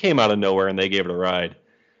Mariners. They came out of nowhere and they gave it a ride.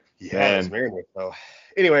 Yeah, Mariners though.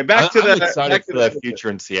 Anyway, I'm excited for that future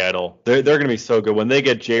in Seattle. They're going to be so good when they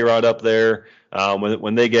get J-Rod up there.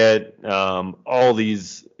 When they get all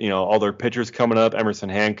these, all their pitchers coming up, Emerson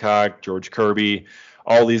Hancock, George Kirby,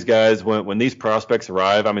 all these guys. When these prospects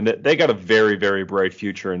arrive, I mean, they got a very, very bright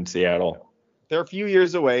future in Seattle. They're a few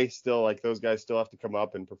years away still. Like those guys still have to come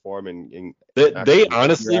up and perform. And they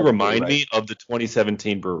honestly remind me of the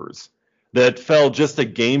 2017 Brewers that fell just a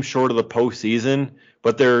game short of the postseason.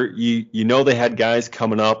 But they had guys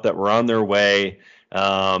coming up that were on their way,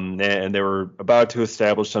 and they were about to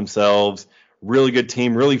establish themselves. Really good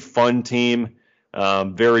team, really fun team,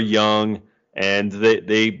 very young, and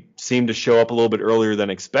they seem to show up a little bit earlier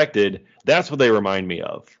than expected. That's what they remind me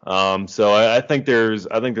of. So I think there's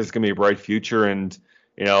going to be a bright future, and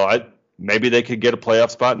maybe they could get a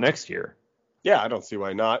playoff spot next year. Yeah, I don't see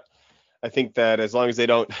why not. I think that as long as they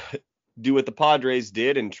don't do what the Padres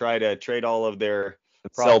did and try to trade all of their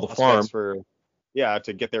sell the farm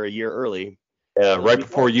to get there a year early. Yeah, right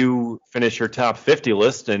before you finish your top 50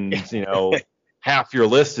 list, and half your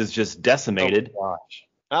list is just decimated. Oh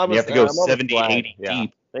gosh. You have to go 70, 80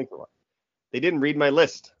 deep. Thanks a lot. They didn't read my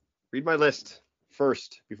list. Read my list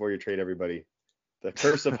first before you trade everybody. The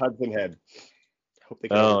curse of Hudson Head. Hope they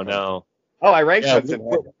no. Oh, I ranked Hudson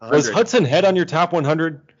Head. 100. Was Hudson Head on your top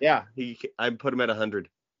 100? Yeah, I put him at 100.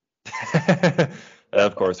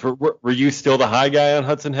 Of course. Were you still the high guy on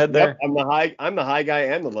Hudson Head there? Yep, I'm the high guy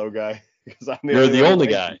and the low guy because You're the only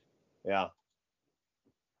guy. Yeah.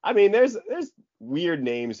 I mean, there's weird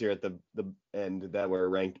names here at the end that were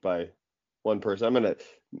ranked by one person. I'm gonna,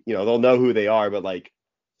 they'll know who they are, but like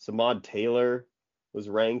Samad Taylor was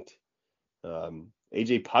ranked.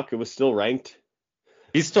 AJ Puck was still ranked.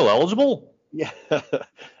 He's still eligible? Yeah.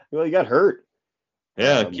 Well, he got hurt.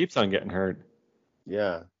 Yeah, it keeps on getting hurt.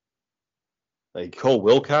 Yeah. Like Cole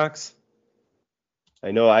Wilcox. I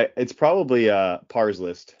know it's probably Par's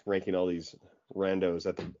list ranking all these randos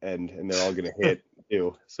at the end, and they're all gonna hit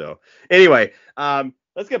too. So anyway,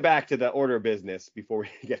 let's get back to the order of business before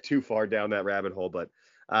we get too far down that rabbit hole. But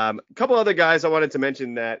a couple other guys I wanted to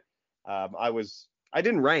mention that I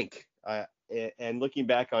didn't rank, and looking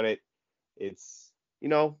back on it, it's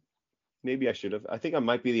maybe I should have. I think I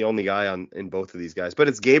might be the only guy in both of these guys, but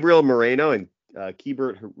it's Gabriel Moreno and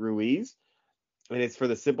Keibert Ruiz. And it's for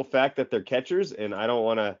the simple fact that they're catchers, and I don't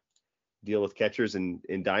want to deal with catchers in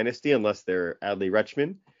Dynasty unless they're Adley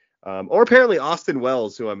Rutschman. Or apparently Austin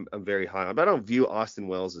Wells, who I'm very high on. But I don't view Austin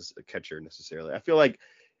Wells as a catcher necessarily. I feel like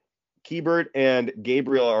Keibert and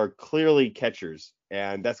Gabriel are clearly catchers,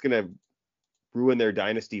 and that's going to ruin their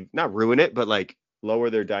dynasty. Not ruin it, but like lower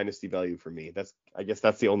their dynasty value for me. I guess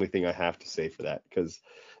that's the only thing I have to say for that, because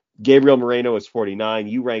Gabriel Moreno is 49.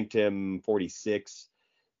 You ranked him 46.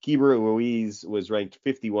 Keibert Ruiz was ranked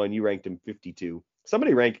 51. You ranked him 52.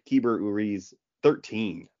 Somebody ranked Keibert Ruiz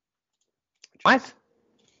 13. What?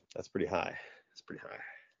 That's pretty high.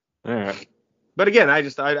 All right. But again,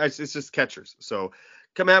 it's just catchers. So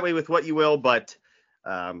come at me with what you will, but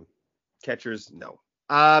catchers, no.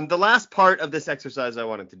 The last part of this exercise I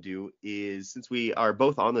wanted to do is, since we are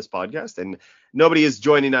both on this podcast and nobody is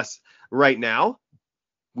joining us right now,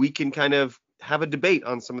 we can kind of have a debate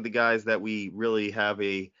on some of the guys that we really have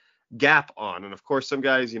a gap on. And of course, some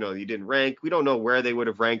guys, you didn't rank. We don't know where they would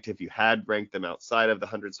have ranked if you had ranked them outside of the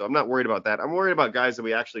 100. So I'm not worried about that. I'm worried about guys that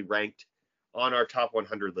we actually ranked on our top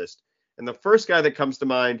 100 list. And the first guy that comes to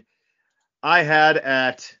mind, I had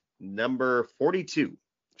at number 42,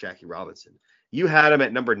 Jackie Robinson. You had him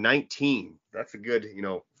at number 19. That's a good,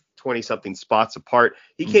 20 something spots apart.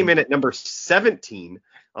 He came in at number 17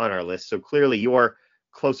 on our list. So clearly you're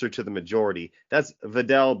closer to the majority. That's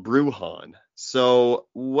Vidal Brujan. So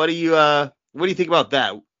what do you think about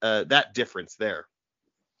that difference there?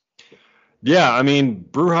 Yeah, I mean,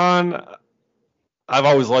 Brujan, I've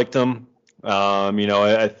always liked him.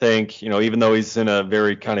 I think, even though he's in a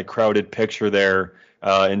very kind of crowded picture there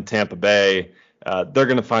in Tampa Bay, they're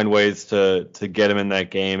going to find ways to get him in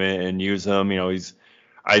that game and use him.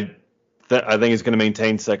 I think he's going to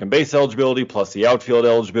maintain second base eligibility plus the outfield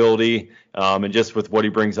eligibility. And just with what he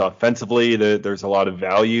brings offensively, there's a lot of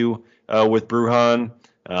value with Brujan.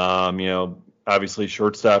 Obviously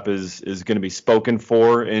shortstop is going to be spoken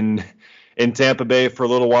for in Tampa Bay for a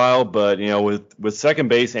little while, but with second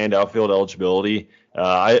base and outfield eligibility,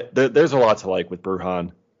 there's a lot to like with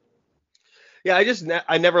Brujan. Yeah,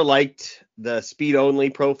 I never liked the speed only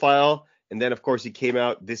profile. And then, of course, he came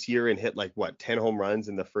out this year and hit 10 home runs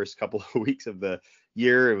in the first couple of weeks of the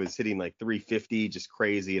year. It was hitting 350, just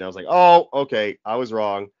crazy. And I was like, oh, okay, I was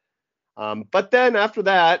wrong. But then after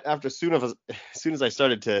that, as soon as I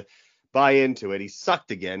started to buy into it, he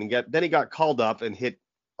sucked again. Then he got called up and hit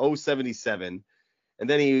 0.77. And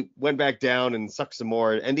then he went back down and sucked some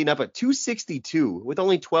more, ending up at 262 with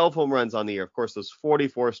only 12 home runs on the year. Of course, those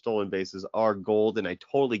 44 stolen bases are gold, and I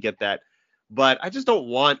totally get that. But I just don't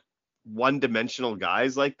want one-dimensional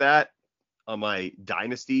guys like that on my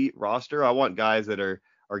dynasty roster. I want guys that are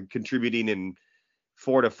contributing in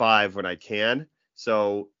 4 to 5 when I can.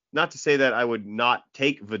 So not to say that I would not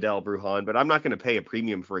take Vidal Brujan, but I'm not going to pay a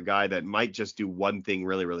premium for a guy that might just do one thing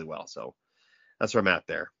really, really well. So that's where I'm at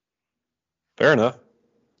there. Fair enough.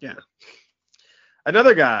 Yeah.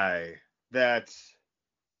 Another guy that,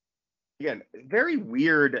 again, very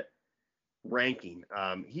weird ranking.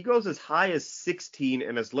 He goes as high as 16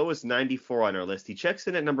 and as low as 94 on our list. He checks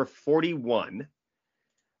in at number 41,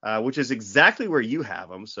 which is exactly where you have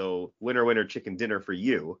him. So winner, chicken dinner for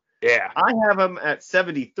you. Yeah. I have him at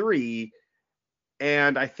 73,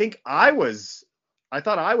 and I thought I was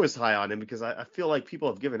high on him because I feel like people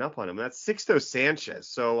have given up on him. That's Sixto Sanchez.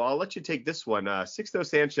 So I'll let you take this one. Sixto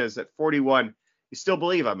Sanchez at 41. You still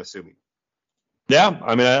believe, I'm assuming? Yeah,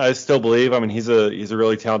 I mean, I still believe. I mean, he's a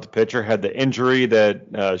really talented pitcher. Had the injury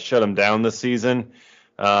that shut him down this season,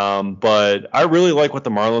 but I really like what the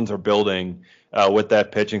Marlins are building with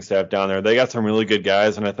that pitching staff down there. They got some really good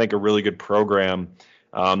guys, and I think a really good program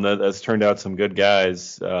that's turned out some good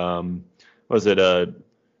guys. Was it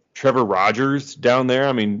Trevor Rogers down there?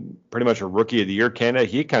 I mean, pretty much a Rookie of the Year candidate.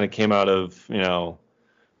 He kind of came out of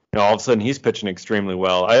all of a sudden he's pitching extremely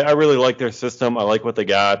well. I really like their system. I like what they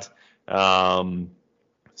got.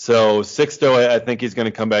 So Sixto, I think he's going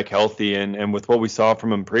to come back healthy, and with what we saw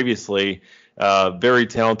from him previously, very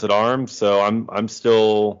talented arm. So I'm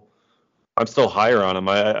still higher on him.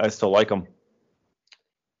 I still like him.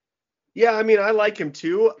 Yeah, I mean, I like him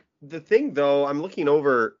too. The thing though, I'm looking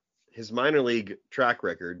over his minor league track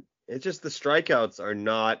record. It's just the strikeouts are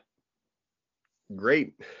not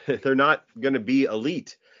great. They're not going to be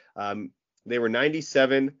elite. They were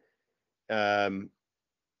 97 Ks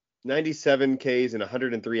in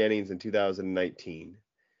 103 innings in 2019.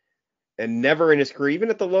 And never in his career, even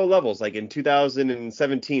at the low levels, like in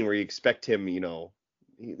 2017, where you expect him, he's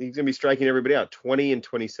going to be striking everybody out. 20 and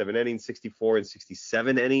 27 innings, 64 and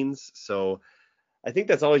 67 innings. So I think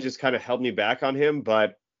that's always just kind of held me back on him.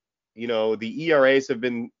 But, the ERAs have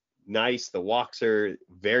been nice. The walks are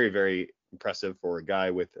very, very impressive for a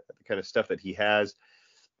guy with the kind of stuff that he has.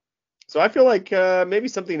 So I feel like maybe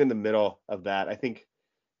something in the middle of that. I think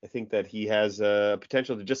that he has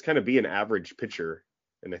potential to just kind of be an average pitcher.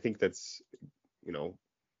 And I think that's,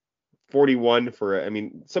 41 for,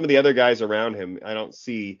 some of the other guys around him, I don't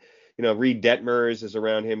see, Reed Detmers is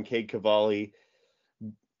around him, Cade Cavalli,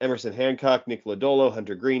 Emerson Hancock, Nick Lodolo,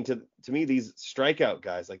 Hunter Green. To me, these strikeout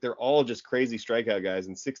guys, like they're all just crazy strikeout guys.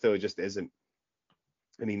 And Sixto just isn't.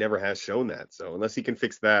 And he never has shown that. So unless he can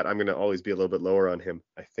fix that, I'm going to always be a little bit lower on him,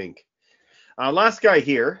 I think. Last guy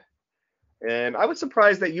here. And I was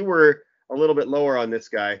surprised that you were a little bit lower on this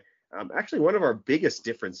guy. Actually, one of our biggest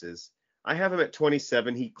differences. I have him at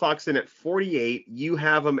 27. He clocks in at 48. You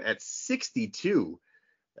have him at 62.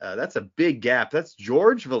 That's a big gap. That's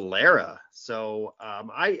George Valera. So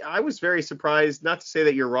I was very surprised. Not to say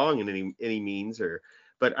that you're wrong in any means,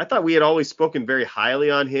 but I thought we had always spoken very highly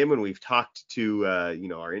on him when we've talked to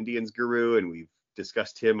our Indians guru, and we've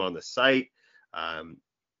discussed him on the site.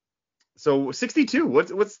 So 62.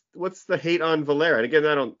 What's the hate on Valera? And again,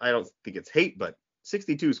 I don't think it's hate, but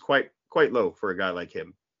 62 is quite low for a guy like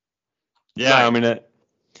him. Yeah, I mean,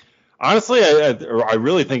 honestly, I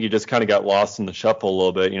really think he just kind of got lost in the shuffle a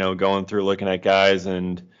little bit. Going through looking at guys,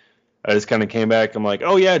 and I just kind of came back. I'm like,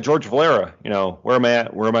 oh yeah, George Valera. Where am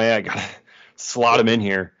I at? Gotta slot him in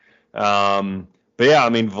here. But yeah, I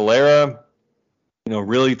mean, Valera,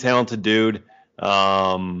 really talented dude.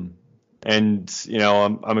 And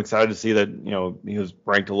I'm excited to see that he was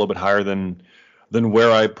ranked a little bit higher than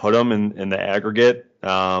where I put him in the aggregate.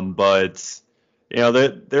 But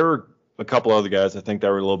there were a couple other guys I think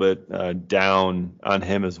that were a little bit down on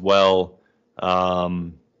him as well. But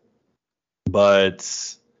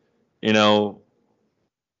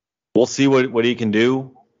we'll see what he can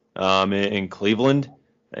do in Cleveland.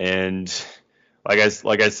 And like I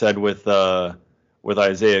said with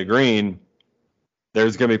Isaiah Green,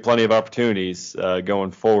 there's going to be plenty of opportunities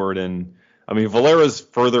going forward. And I mean, Valera's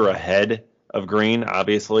further ahead of Green,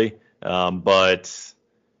 obviously, but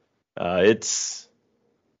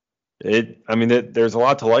there's a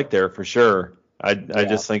lot to like there for sure. I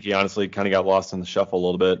just think he honestly kind of got lost in the shuffle a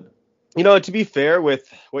little bit. To be fair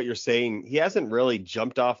with what you're saying, he hasn't really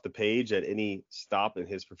jumped off the page at any stop in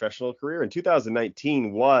his professional career. And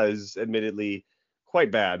 2019 was admittedly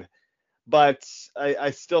quite bad. But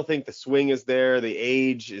I still think the swing is there. The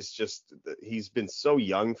age is just, he's been so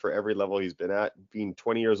young for every level he's been at. Being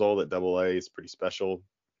 20 years old at AA is pretty special.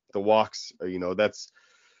 The walks, that's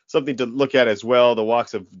something to look at as well. The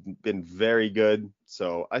walks have been very good.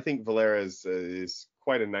 So I think Valera is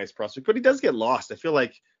quite a nice prospect. But he does get lost. I feel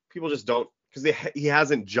like people just don't, because he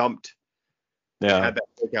hasn't jumped. Yeah. Had that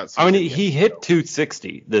breakout season. I mean, he hit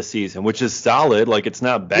 260 this season, which is solid. Like, it's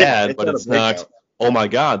not bad, but it's not. Oh my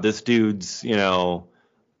God, this dude's, a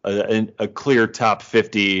clear top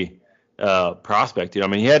 50 prospect. I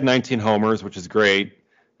mean, he had 19 homers, which is great,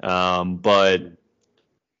 but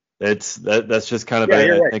that's just kind of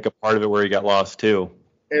I think a part of it where he got lost too.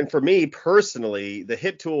 And for me personally, the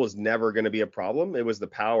hit tool was never going to be a problem. It was the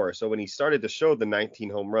power. So when he started to show the 19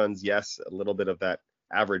 home runs, yes, a little bit of that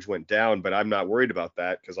average went down, but I'm not worried about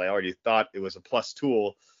that because I already thought it was a plus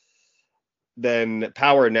tool. Then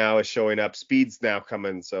power now is showing up, speed's now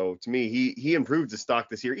coming. So to me, he improved the stock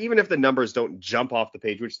this year, even if the numbers don't jump off the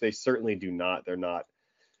page, which they certainly do not. They're not,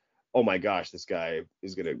 oh my gosh, this guy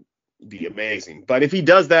is going to be amazing. But if he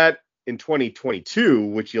does that in 2022,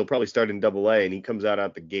 which he'll probably start in Double-A, and he comes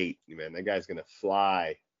out the gate, man, that guy's going to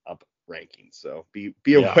fly up rankings. So be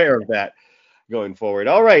aware of that going forward.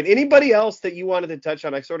 All right. Anybody else that you wanted to touch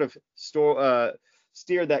on? I sort of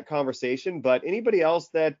steered that conversation, but anybody else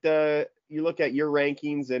that you look at your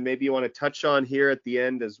rankings and maybe you want to touch on here at the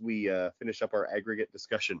end as we finish up our aggregate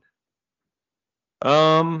discussion?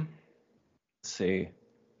 Let's see.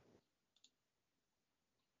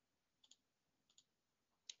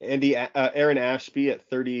 Aaron Ashby at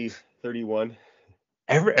 31.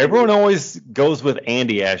 Everyone always goes with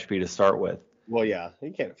Andy Ashby to start with. Well, yeah,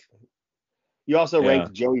 you can't. You also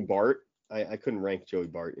ranked Joey Bart. I couldn't rank Joey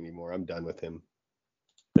Bart anymore. I'm done with him.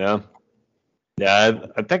 Yeah. Yeah,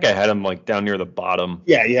 I think I had him like down near the bottom.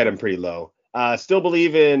 Yeah, you had him pretty low. Still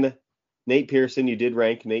believe in Nate Pearson. You did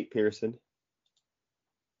rank Nate Pearson.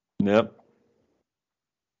 Yep.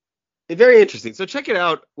 Very interesting. So check it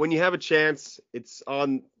out when you have a chance. It's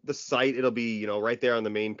on the site. It'll be, right there on the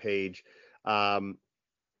main page. A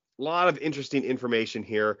lot of interesting information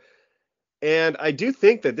here. And I do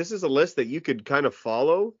think that this is a list that you could kind of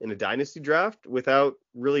follow in a dynasty draft without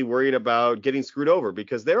really worrying about getting screwed over,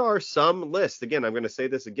 because there are some lists, again, I'm going to say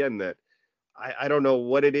this again, that I don't know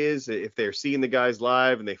what it is, if they're seeing the guys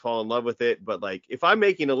live and they fall in love with it. But like, if I'm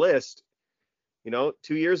making a list, 2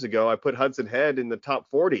 years ago, I put Hudson Head in the top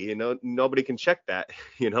 40, nobody can check that,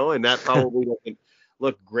 and that probably doesn't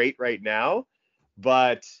look great right now.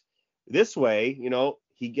 But this way,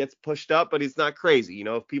 he gets pushed up, but he's not crazy.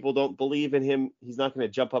 If people don't believe in him, he's not going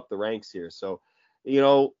to jump up the ranks here. So,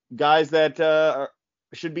 guys that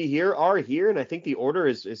should be here are here. And I think the order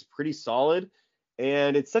is pretty solid.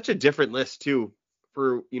 And it's such a different list too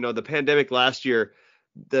for, the pandemic last year.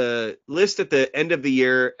 The list at the end of the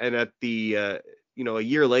year and at the, a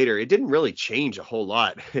year later, it didn't really change a whole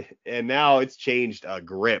lot. And now it's changed a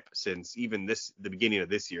grip since even the beginning of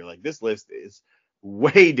this year. Like, this list is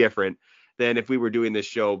way different than if we were doing this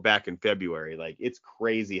show back in February. Like, it's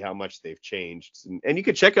crazy how much they've changed. And you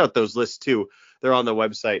can check out those lists too. They're on the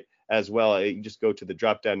website as well. You just go to the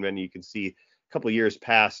drop down menu. You can see a couple of years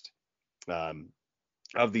past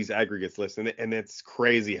of these aggregates lists. And it's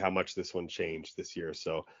crazy how much this one changed this year.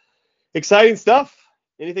 So exciting stuff.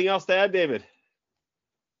 Anything else to add, David?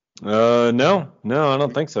 No, I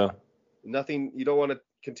don't think so. Nothing. You don't want to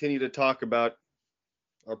continue to talk about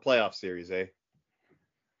our playoff series, eh?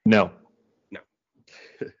 No.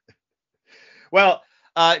 Well,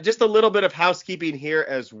 just a little bit of housekeeping here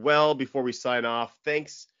as well before we sign off.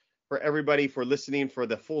 Thanks for everybody for listening for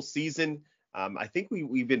the full season. I think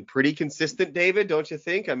we've been pretty consistent, David, don't you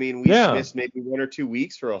think? I mean, we missed maybe 1 or 2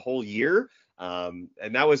 weeks for a whole year. And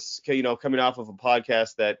that was, coming off of a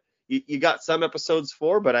podcast that you got some episodes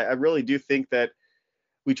for, but I really do think that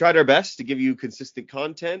we tried our best to give you consistent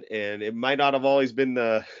content, and it might not have always been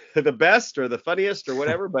the best or the funniest or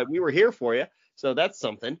whatever, but we were here for you. So that's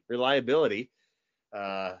something. Reliability.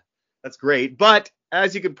 That's great. But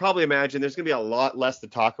as you can probably imagine, there's going to be a lot less to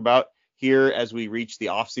talk about here as we reach the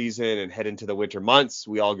off season and head into the winter months.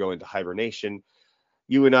 We all go into hibernation.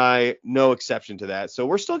 You and I, no exception to that. So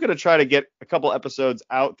we're still going to try to get a couple episodes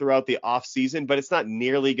out throughout the off season, but it's not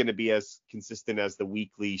nearly going to be as consistent as the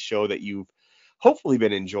weekly show that you've hopefully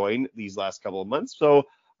been enjoying these last couple of months. So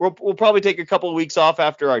we'll probably take a couple of weeks off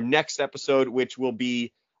after our next episode, which will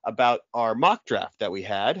be about our mock draft that we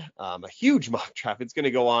had, a huge mock draft. It's going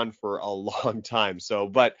to go on for a long time. So,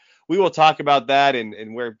 but we will talk about that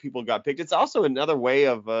and where people got picked. It's also another way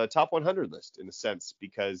of a top 100 list in a sense,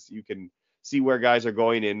 because you can see where guys are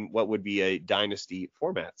going in what would be a dynasty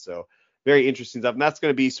format. So very interesting stuff. And that's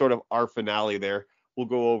going to be sort of our finale there. We'll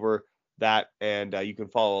go over that, and you can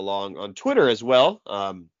follow along on Twitter as well.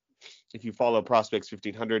 If you follow Prospects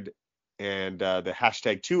 1500 and the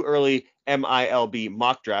hashtag too early MILB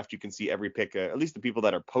mock draft, you can see every pick, at least the people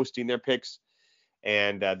that are posting their picks.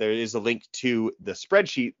 And there is a link to the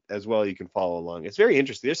spreadsheet as well. You can follow along. It's very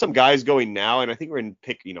interesting. There's some guys going now, and I think we're in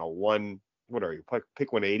pick, what are you?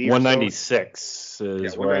 Pick 180 or 196 so?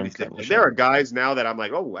 is where I'm sure. There are guys now that I'm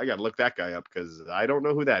like, oh, I got to look that guy up because I don't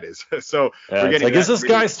know who that is. So we're getting like, is this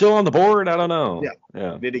guy still on the board? I don't know.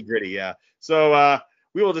 Yeah. Nitty gritty. Yeah. So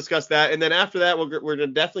we will discuss that. And then after that, we're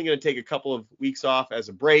definitely going to take a couple of weeks off as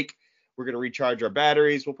a break. We're going to recharge our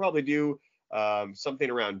batteries. We'll probably do something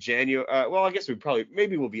around January. Well, I guess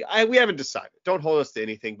maybe we'll be. We haven't decided. Don't hold us to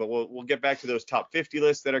anything, but we'll get back to those top 50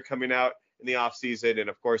 lists that are coming out in the off season, and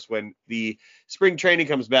of course, when the spring training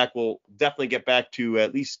comes back, we'll definitely get back to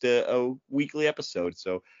at least a weekly episode.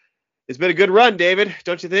 So it's been a good run, David,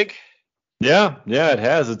 don't you think? Yeah, it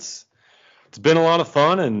has. It's been a lot of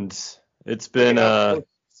fun, and it's been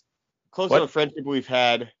close to a friendship we've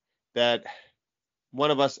had that one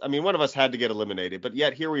of us had to get eliminated, but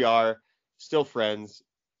yet here we are, still friends,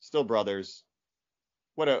 still brothers.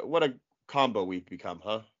 What a combo we've become,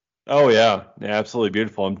 huh? Oh yeah, absolutely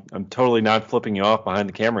beautiful. I'm totally not flipping you off behind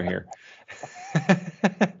the camera here.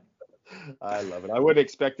 I love it. I wouldn't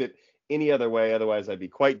expect it any other way. Otherwise, I'd be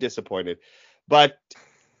quite disappointed. But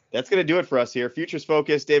that's going to do it for us here. Futures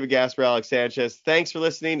Focus, David Gasper, Alex Sanchez. Thanks for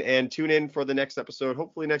listening, and tune in for the next episode.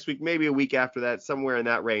 Hopefully next week, maybe a week after that, somewhere in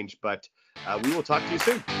that range. But we will talk to you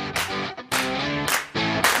soon.